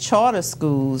 why is charter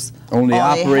schools Only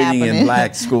operating in happening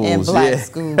black schools, in black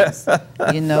yeah. schools,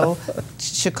 you know,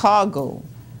 Chicago,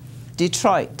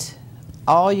 Detroit,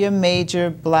 all your major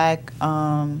black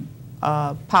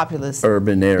populous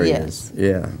Urban areas,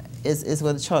 yes, yeah. is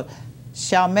where the charter.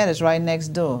 Chalmette is right next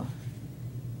door.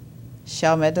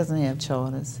 Chalmette doesn't have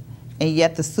charters, and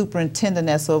yet the superintendent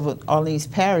that's over Orleans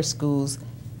Parish Schools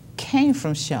came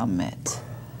from Chalmette.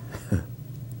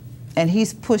 And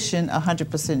he's pushing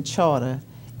 100% charter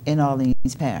in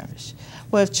Orleans Parish.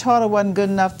 Well, if charter wasn't good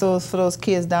enough for those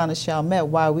kids down in Chalmette,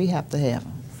 why we have to have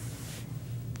them?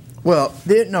 Well,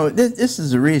 this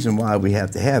is the reason why we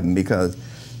have to have them, because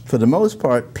for the most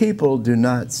part, people do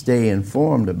not stay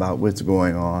informed about what's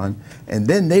going on, and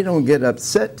then they don't get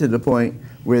upset to the point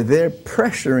where they're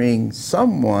pressuring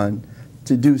someone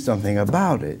to do something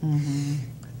about it.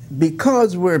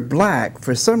 Because we're black,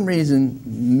 for some reason,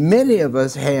 many of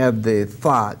us have the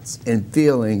thoughts and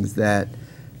feelings that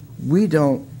we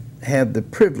don't have the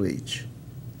privilege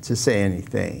to say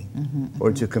anything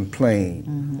or to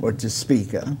complain or to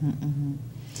speak up.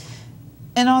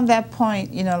 And on that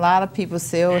point, you know, a lot of people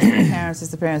say, oh, it's the parents,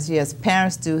 it's the parents. Yes,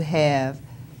 parents do have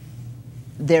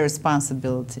their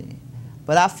responsibility.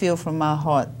 But I feel from my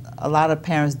heart, a lot of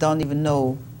parents don't even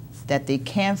know that they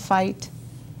can fight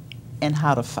and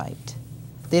how to fight.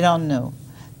 They don't know.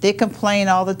 They complain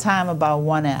all the time about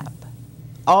one app.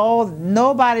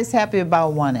 Nobody's happy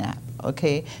about one app,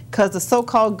 okay? Because the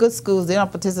so-called good schools, they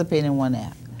don't participate in one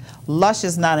app. Lush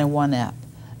is not in one app.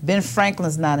 Ben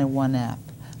Franklin's not in one app.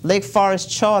 Lake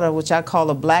Forest Charter, which I call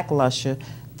a black Lusher,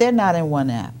 they're not in one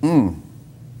app.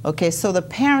 Okay, so the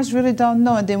parents really don't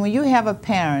know. And then when you have a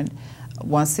parent,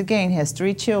 once again, has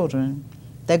 3 children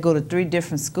that go to 3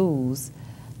 different schools,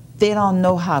 they don't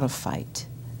know how to fight.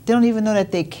 They don't even know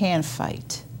that they can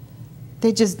fight.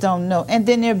 They just don't know. And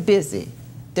then they're busy.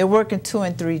 They're working 2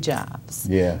 and 3 jobs.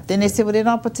 Yeah. Then they say, well, they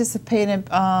don't participate in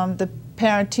the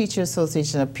Parent-Teacher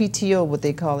Association, or PTO, what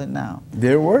they call it now.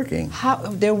 They're working.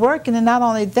 They're working, and not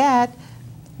only that,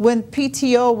 when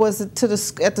PTO was at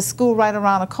the school right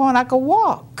around the corner, I could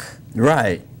walk.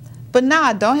 Right. But now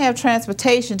I don't have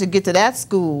transportation to get to that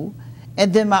school,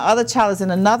 and then my other child is in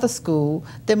another school,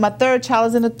 then my 3rd child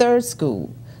is in a 3rd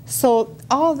school. So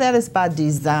all that is by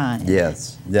design.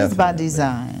 Yes, definitely. It's by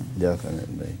design.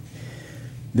 Definitely.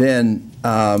 Then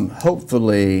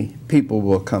hopefully people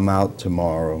will come out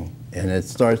tomorrow, and it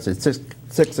starts at 6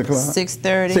 o'clock?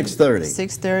 6:30. 6:30.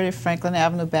 6:30, Franklin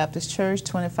Avenue Baptist Church,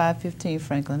 2515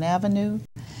 Franklin Avenue.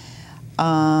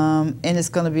 And it's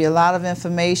going to be a lot of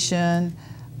information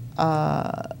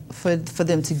for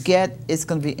them to get. It's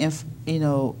going to be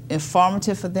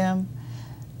informative for them.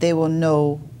 They will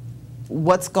know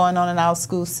what's going on in our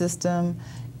school system.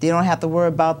 They don't have to worry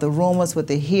about the rumors, what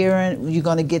they're hearing. You're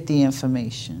going to get the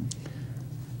information.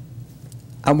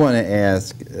 I want to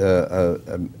ask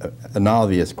an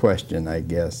obvious question, I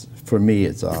guess. For me,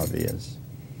 it's obvious.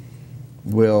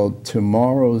 Will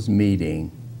tomorrow's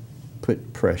meeting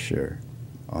put pressure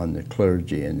on the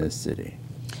clergy in this city?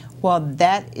 Well,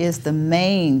 that is the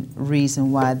main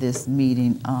reason why this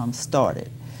meeting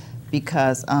started,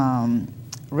 because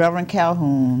Reverend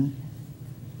Calhoun,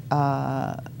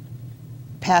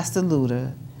 Pastor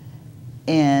Luter,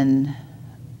 and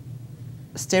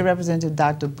State Representative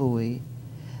Dr. Bowie,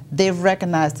 they've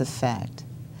recognized the fact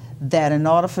that in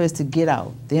order for us to get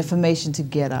out, the information to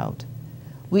get out,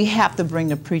 we have to bring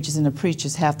the preachers, and the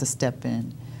preachers have to step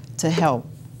in to help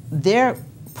their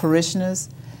parishioners,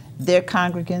 their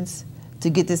congregants, to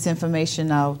get this information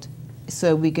out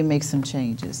so we can make some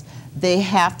changes. They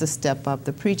have to step up.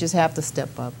 The preachers have to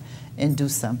step up and do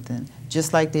something,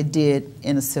 just like they did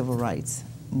in the civil rights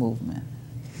movement.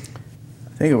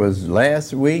 I think it was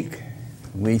last week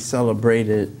we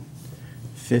celebrated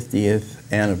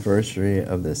 50th anniversary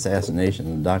of the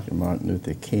assassination of Dr. Martin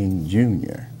Luther King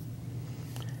Jr.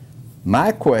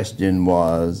 My question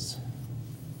was,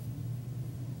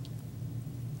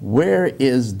 where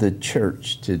is the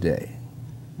church today?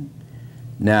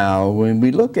 Now, when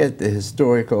we look at the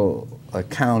historical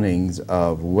accountings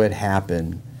of what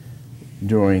happened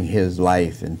during his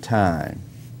life and time,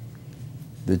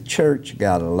 the church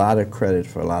got a lot of credit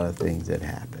for a lot of things that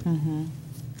happened. Mm-hmm.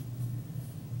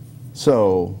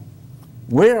 So,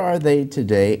 where are they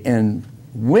today, and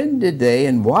when did they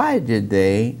and why did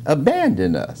they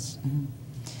abandon us? Mm-hmm.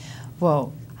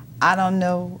 Well, I don't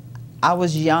know. I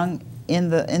was young in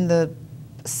the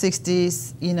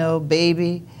 60s, you know,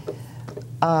 baby.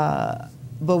 But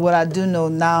what I do know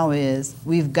now is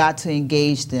we've got to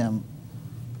engage them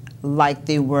like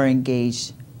they were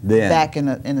engaged back in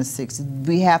the 60s.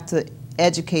 We have to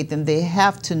educate them. They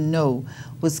have to know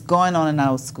what's going on in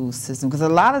our school system, because a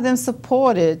lot of them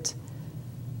supported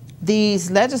these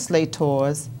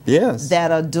legislators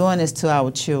that are doing this to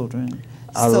our children.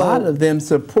 A lot of them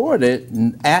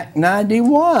supported Act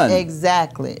 91.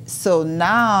 Exactly. So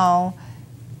now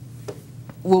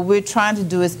what we're trying to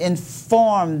do is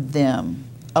inform them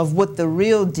of what the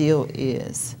real deal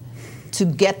is, to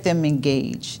get them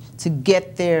engaged, to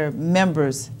get their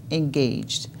members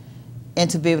engaged, and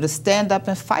to be able to stand up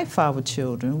and fight for our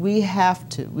children. We have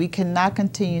to. We cannot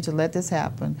continue to let this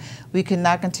happen. We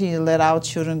cannot continue to let our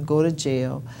children go to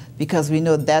jail, because we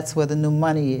know that's where the new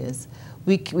money is.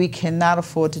 We cannot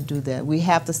afford to do that. We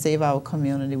have to save our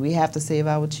community. We have to save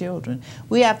our children.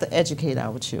 We have to educate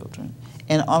our children.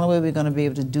 And the only way we're going to be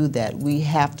able to do that, we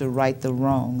have to right the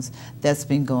wrongs that's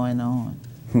been going on.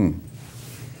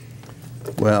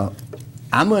 Well,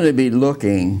 I'm going to be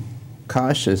looking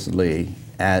cautiously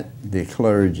at the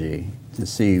clergy to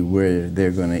see where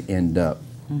they're going to end up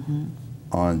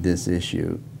on this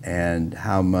issue and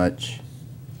how much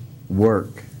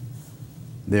work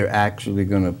they're actually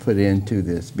going to put into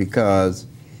this, because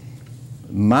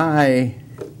my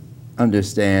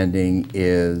understanding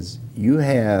is you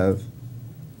have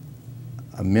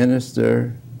a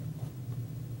minister,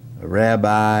 a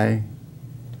rabbi,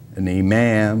 an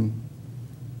imam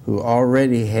who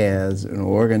already has an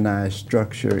organized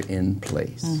structure in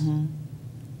place.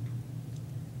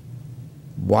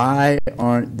 Why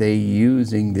aren't they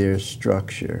using their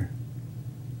structure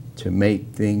to make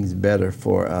things better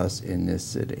for us in this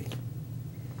city?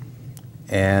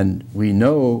 And we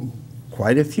know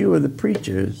quite a few of the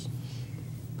preachers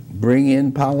bring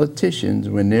in politicians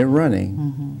when they're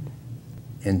running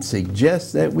and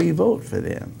suggest that we vote for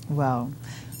them. Well,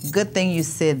 good thing you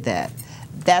said that.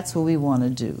 That's what we want to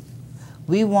do.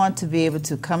 We want to be able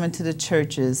to come into the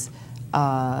churches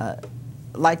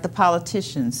like the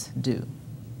politicians do.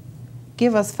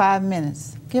 Give us 5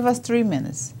 minutes, give us 3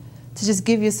 minutes to just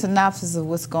give you a synopsis of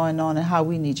what's going on and how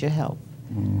we need your help.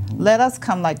 Let us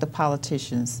come like the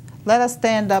politicians. Let us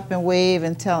stand up and wave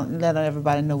and let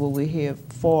everybody know what we're here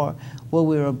for, what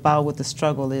we're about, what the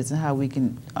struggle is, and how we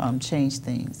can change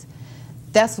things.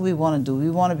 That's what we want to do. We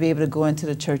want to be able to go into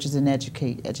the churches and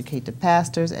educate the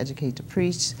pastors, educate the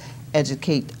priests,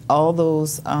 educate all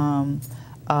those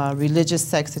religious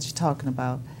sects that you're talking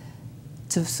about,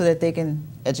 so that they can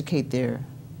educate their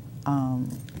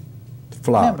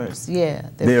members. Yeah,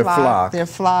 their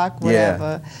flock,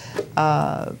 whatever.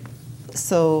 Yeah.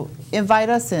 So invite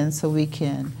us in so we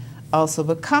can also,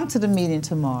 but come to the meeting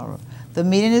tomorrow. The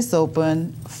meeting is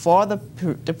open for the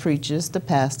preachers, the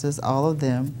pastors, all of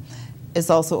them. It's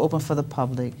also open for the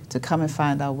public to come and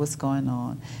find out what's going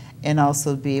on, and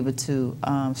also be able to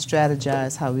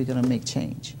strategize how we're going to make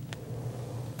change.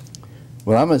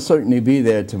 Well, I'm going to certainly be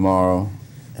there tomorrow,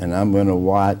 and I'm going to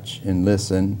watch and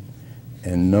listen,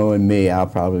 and knowing me, I'll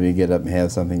probably get up and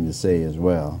have something to say as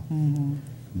well.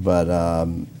 But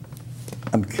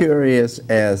I'm curious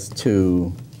as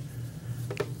to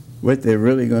what they're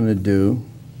really going to do,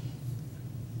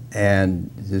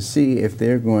 and to see if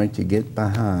they're going to get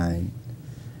behind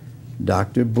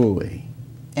Dr. Bowie.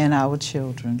 And our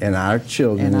children. And our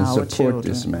children, and support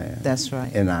this man. That's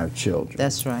right. And our children.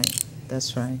 That's right.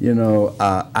 That's right. You know,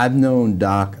 I've known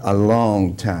Doc a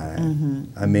long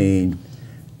time. I mean,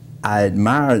 I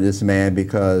admire this man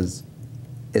because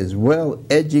as well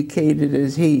educated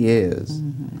as he is,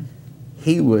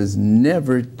 he was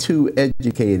never too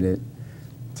educated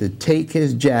to take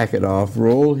his jacket off,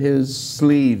 roll his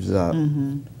sleeves up,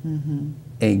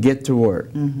 and get to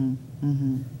work.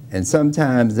 And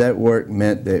sometimes that work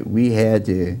meant that we had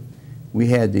to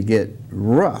get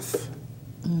rough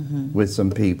with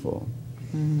some people.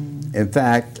 In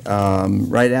fact,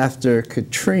 right after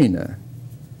Katrina,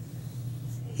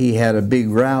 he had a big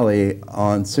rally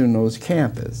on SUNO's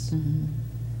campus.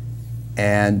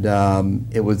 And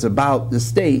it was about the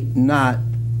state not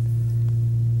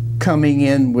coming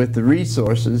in with the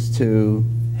resources to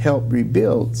help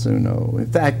rebuild SUNO. In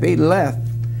fact, they left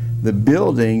the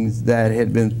buildings that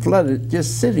had been flooded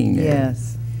just sitting there.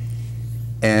 Yes.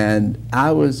 And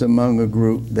I was among a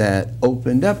group that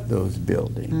opened up those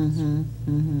buildings.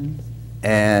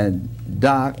 And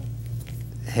Doc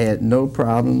had no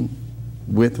problem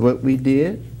with what we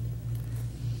did.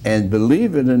 And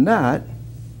believe it or not,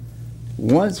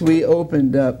 once we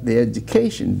opened up the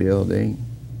education building,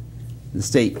 the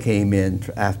state came in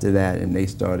after that and they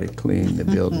started cleaning the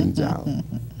buildings out.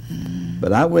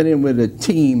 But I went in with a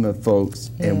team of folks,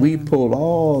 and we pulled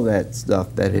all that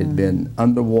stuff that had been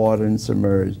underwater and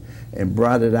submerged and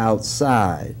brought it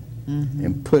outside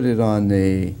and put it on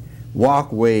the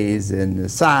walkways and the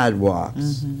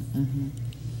sidewalks.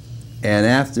 And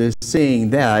after seeing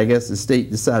that, I guess the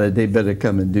state decided they better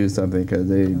come and do something because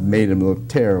they made them look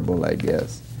terrible, I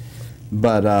guess.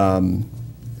 But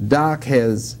Doc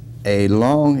has a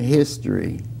long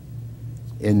history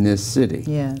in this city.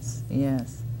 Yes,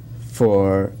 yes.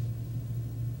 For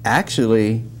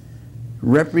actually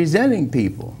representing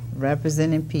people.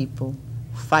 Representing people,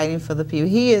 fighting for the people.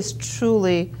 He is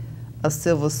truly a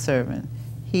civil servant.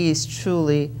 He is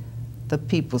truly the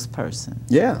people's person.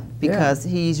 Yeah. Because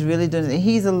he's really doing it.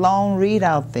 He's a lone reed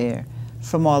out there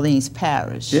from Orleans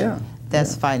Parish.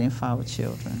 That's fighting for our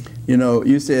children. You know,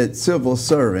 you said civil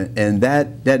servant, and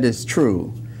that is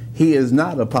true. He is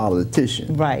not a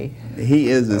politician. Right. He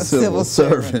is a civil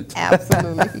servant.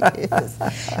 Absolutely he is.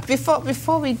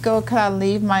 Before we go, could I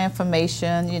leave my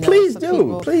information? You know, please for do.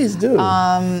 people? Please do.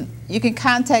 You can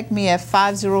contact me at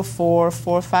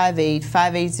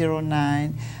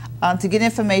 504-458-5809 to get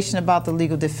information about the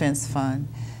Legal Defense Fund.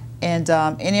 And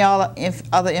any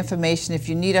other information, if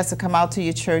you need us to come out to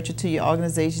your church or to your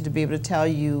organization to be able to tell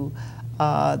you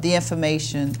the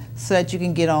information so that you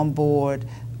can get on board,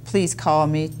 please call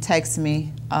me, text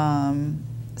me,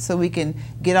 so we can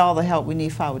get all the help we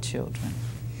need for our children.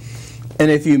 And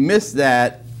if you missed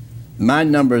that, my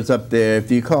number's up there.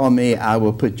 If you call me, I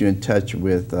will put you in touch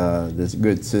with this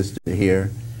good sister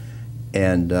here,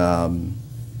 and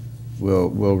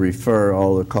we'll refer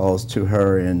all the calls to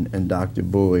her and Dr.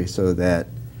 Bowie so that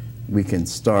we can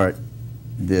start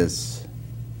this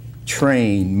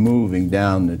train moving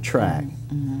down the track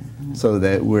so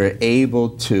that we're able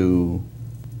to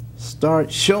start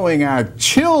showing our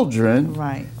children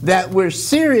that we're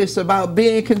serious about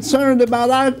being concerned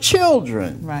about our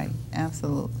children. Right,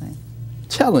 absolutely.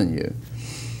 Telling you.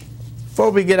 Before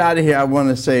we get out of here, I want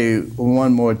to say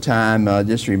one more time,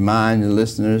 just remind the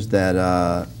listeners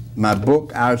that my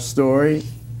book, Our Story,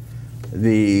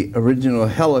 the original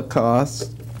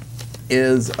Holocaust,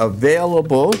 is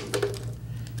available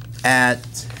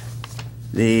at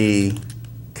the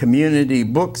Community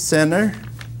Book Center,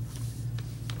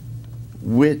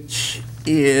 which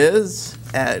is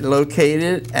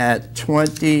located at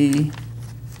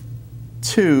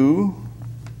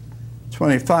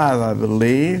 2225, I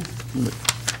believe.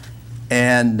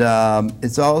 And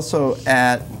it's also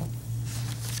at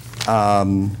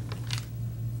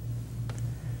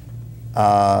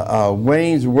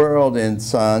Wayne's World and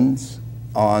Sons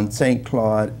on St.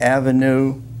 Claude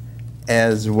Avenue,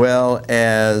 as well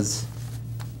as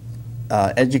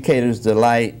Educator's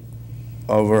Delight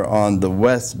over on the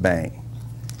West Bank.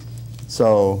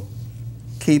 So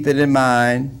keep it in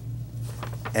mind,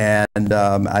 and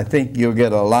I think you'll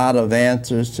get a lot of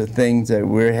answers to things that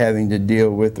we're having to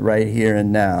deal with right here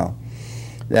and now.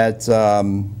 That's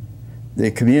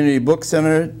the Community Book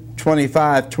Center,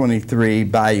 2523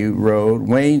 Bayou Road,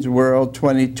 Wayne's World,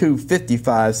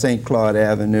 2255 St. Claude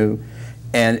Avenue,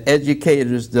 and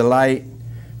Educator's Delight,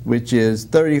 which is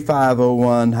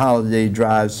 3501 Holiday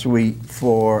Drive, Suite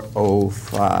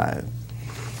 405.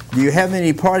 Do you have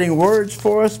any parting words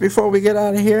for us before we get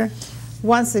out of here?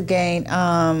 Once again,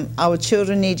 our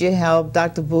children need your help.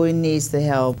 Dr. Bowie needs the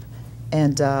help.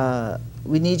 And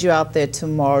we need you out there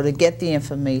tomorrow to get the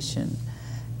information.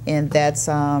 And that's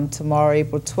tomorrow,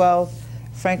 April 12th,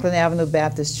 Franklin Avenue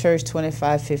Baptist Church,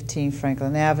 2515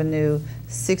 Franklin Avenue,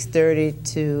 6:30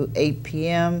 to 8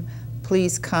 p.m.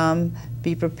 Please come.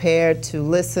 Be prepared to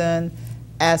listen,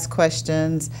 ask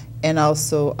questions, and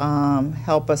also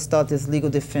help us start this Legal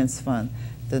Defense Fund,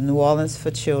 the New Orleans for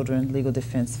Children Legal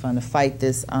Defense Fund, to fight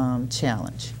this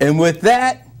challenge. And with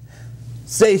that,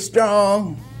 stay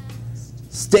strong,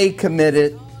 Stay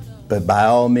committed, but by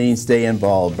all means stay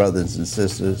involved, brothers and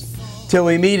sisters. Till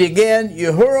we meet again,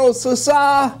 Uhuru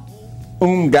Sasa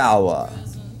Umgawa.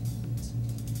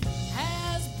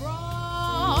 Has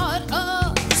brought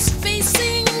us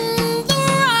facing the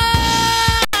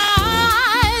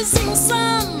rising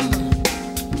sun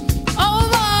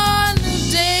of our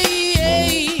new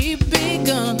day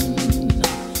begun.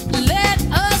 Let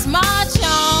us march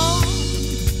on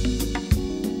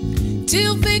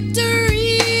till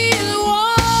victory is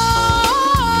won.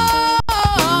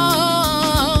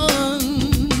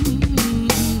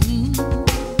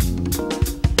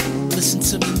 Listen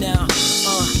to me now,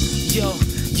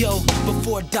 yo,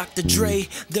 before Dr. Dre,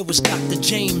 there was Dr.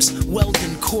 James,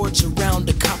 welding cords around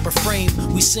a copper frame.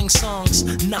 We sing songs,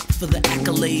 not for the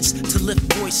accolades, to lift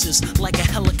voices like a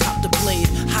helicopter blade.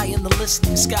 High in the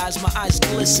listening skies, my eyes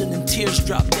glisten and tears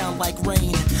drop down like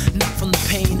rain. Not from the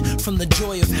pain, from the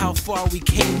joy of how far we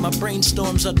came. My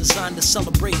brainstorms are designed to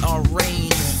celebrate our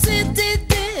reign.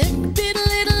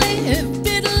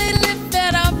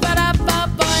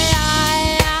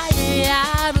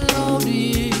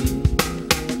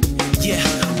 Yeah,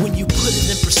 when you put it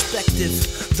in perspective,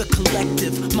 the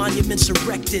collective, monuments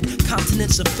erected,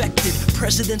 continents affected,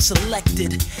 presidents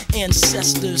elected,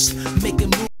 ancestors making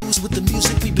moves with the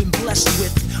music we've been blessed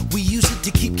with. We use it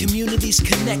to keep communities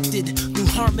connected. Through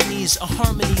harmonies, a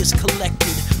harmony is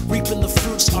collected. Reaping the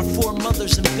fruits our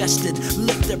foremothers invested.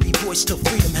 Lift every voice till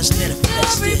freedom has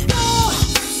manifested.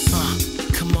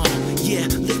 Come on, yeah,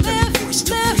 lift every voice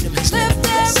till freedom has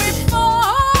manifested.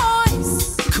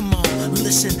 Come on,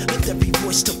 listen, lift every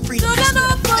voice till freedom has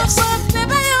manifested.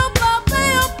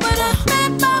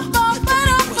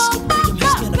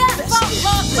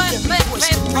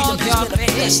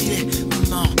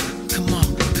 Come on, come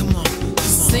on, come on, come on.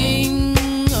 Sing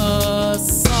a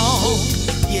song,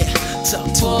 yeah,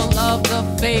 full of the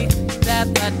faith that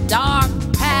the dark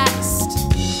past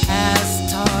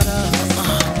has taught us.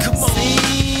 Come on.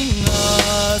 Sing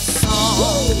a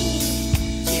song,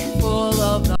 full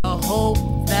of the hope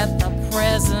that the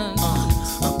present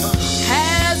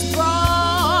has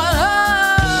brought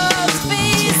us.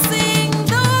 Facing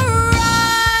the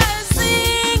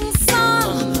rising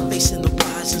sun, facing the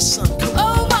rising sun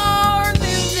of our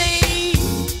new day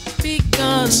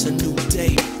begun. It's a new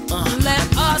day. Let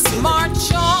us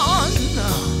march on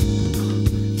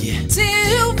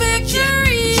till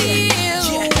victory is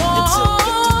won.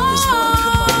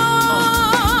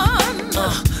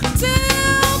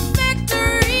 Till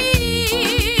victory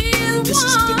is won. This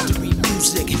is victory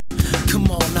music. Come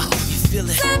on, I hope you feel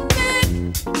it.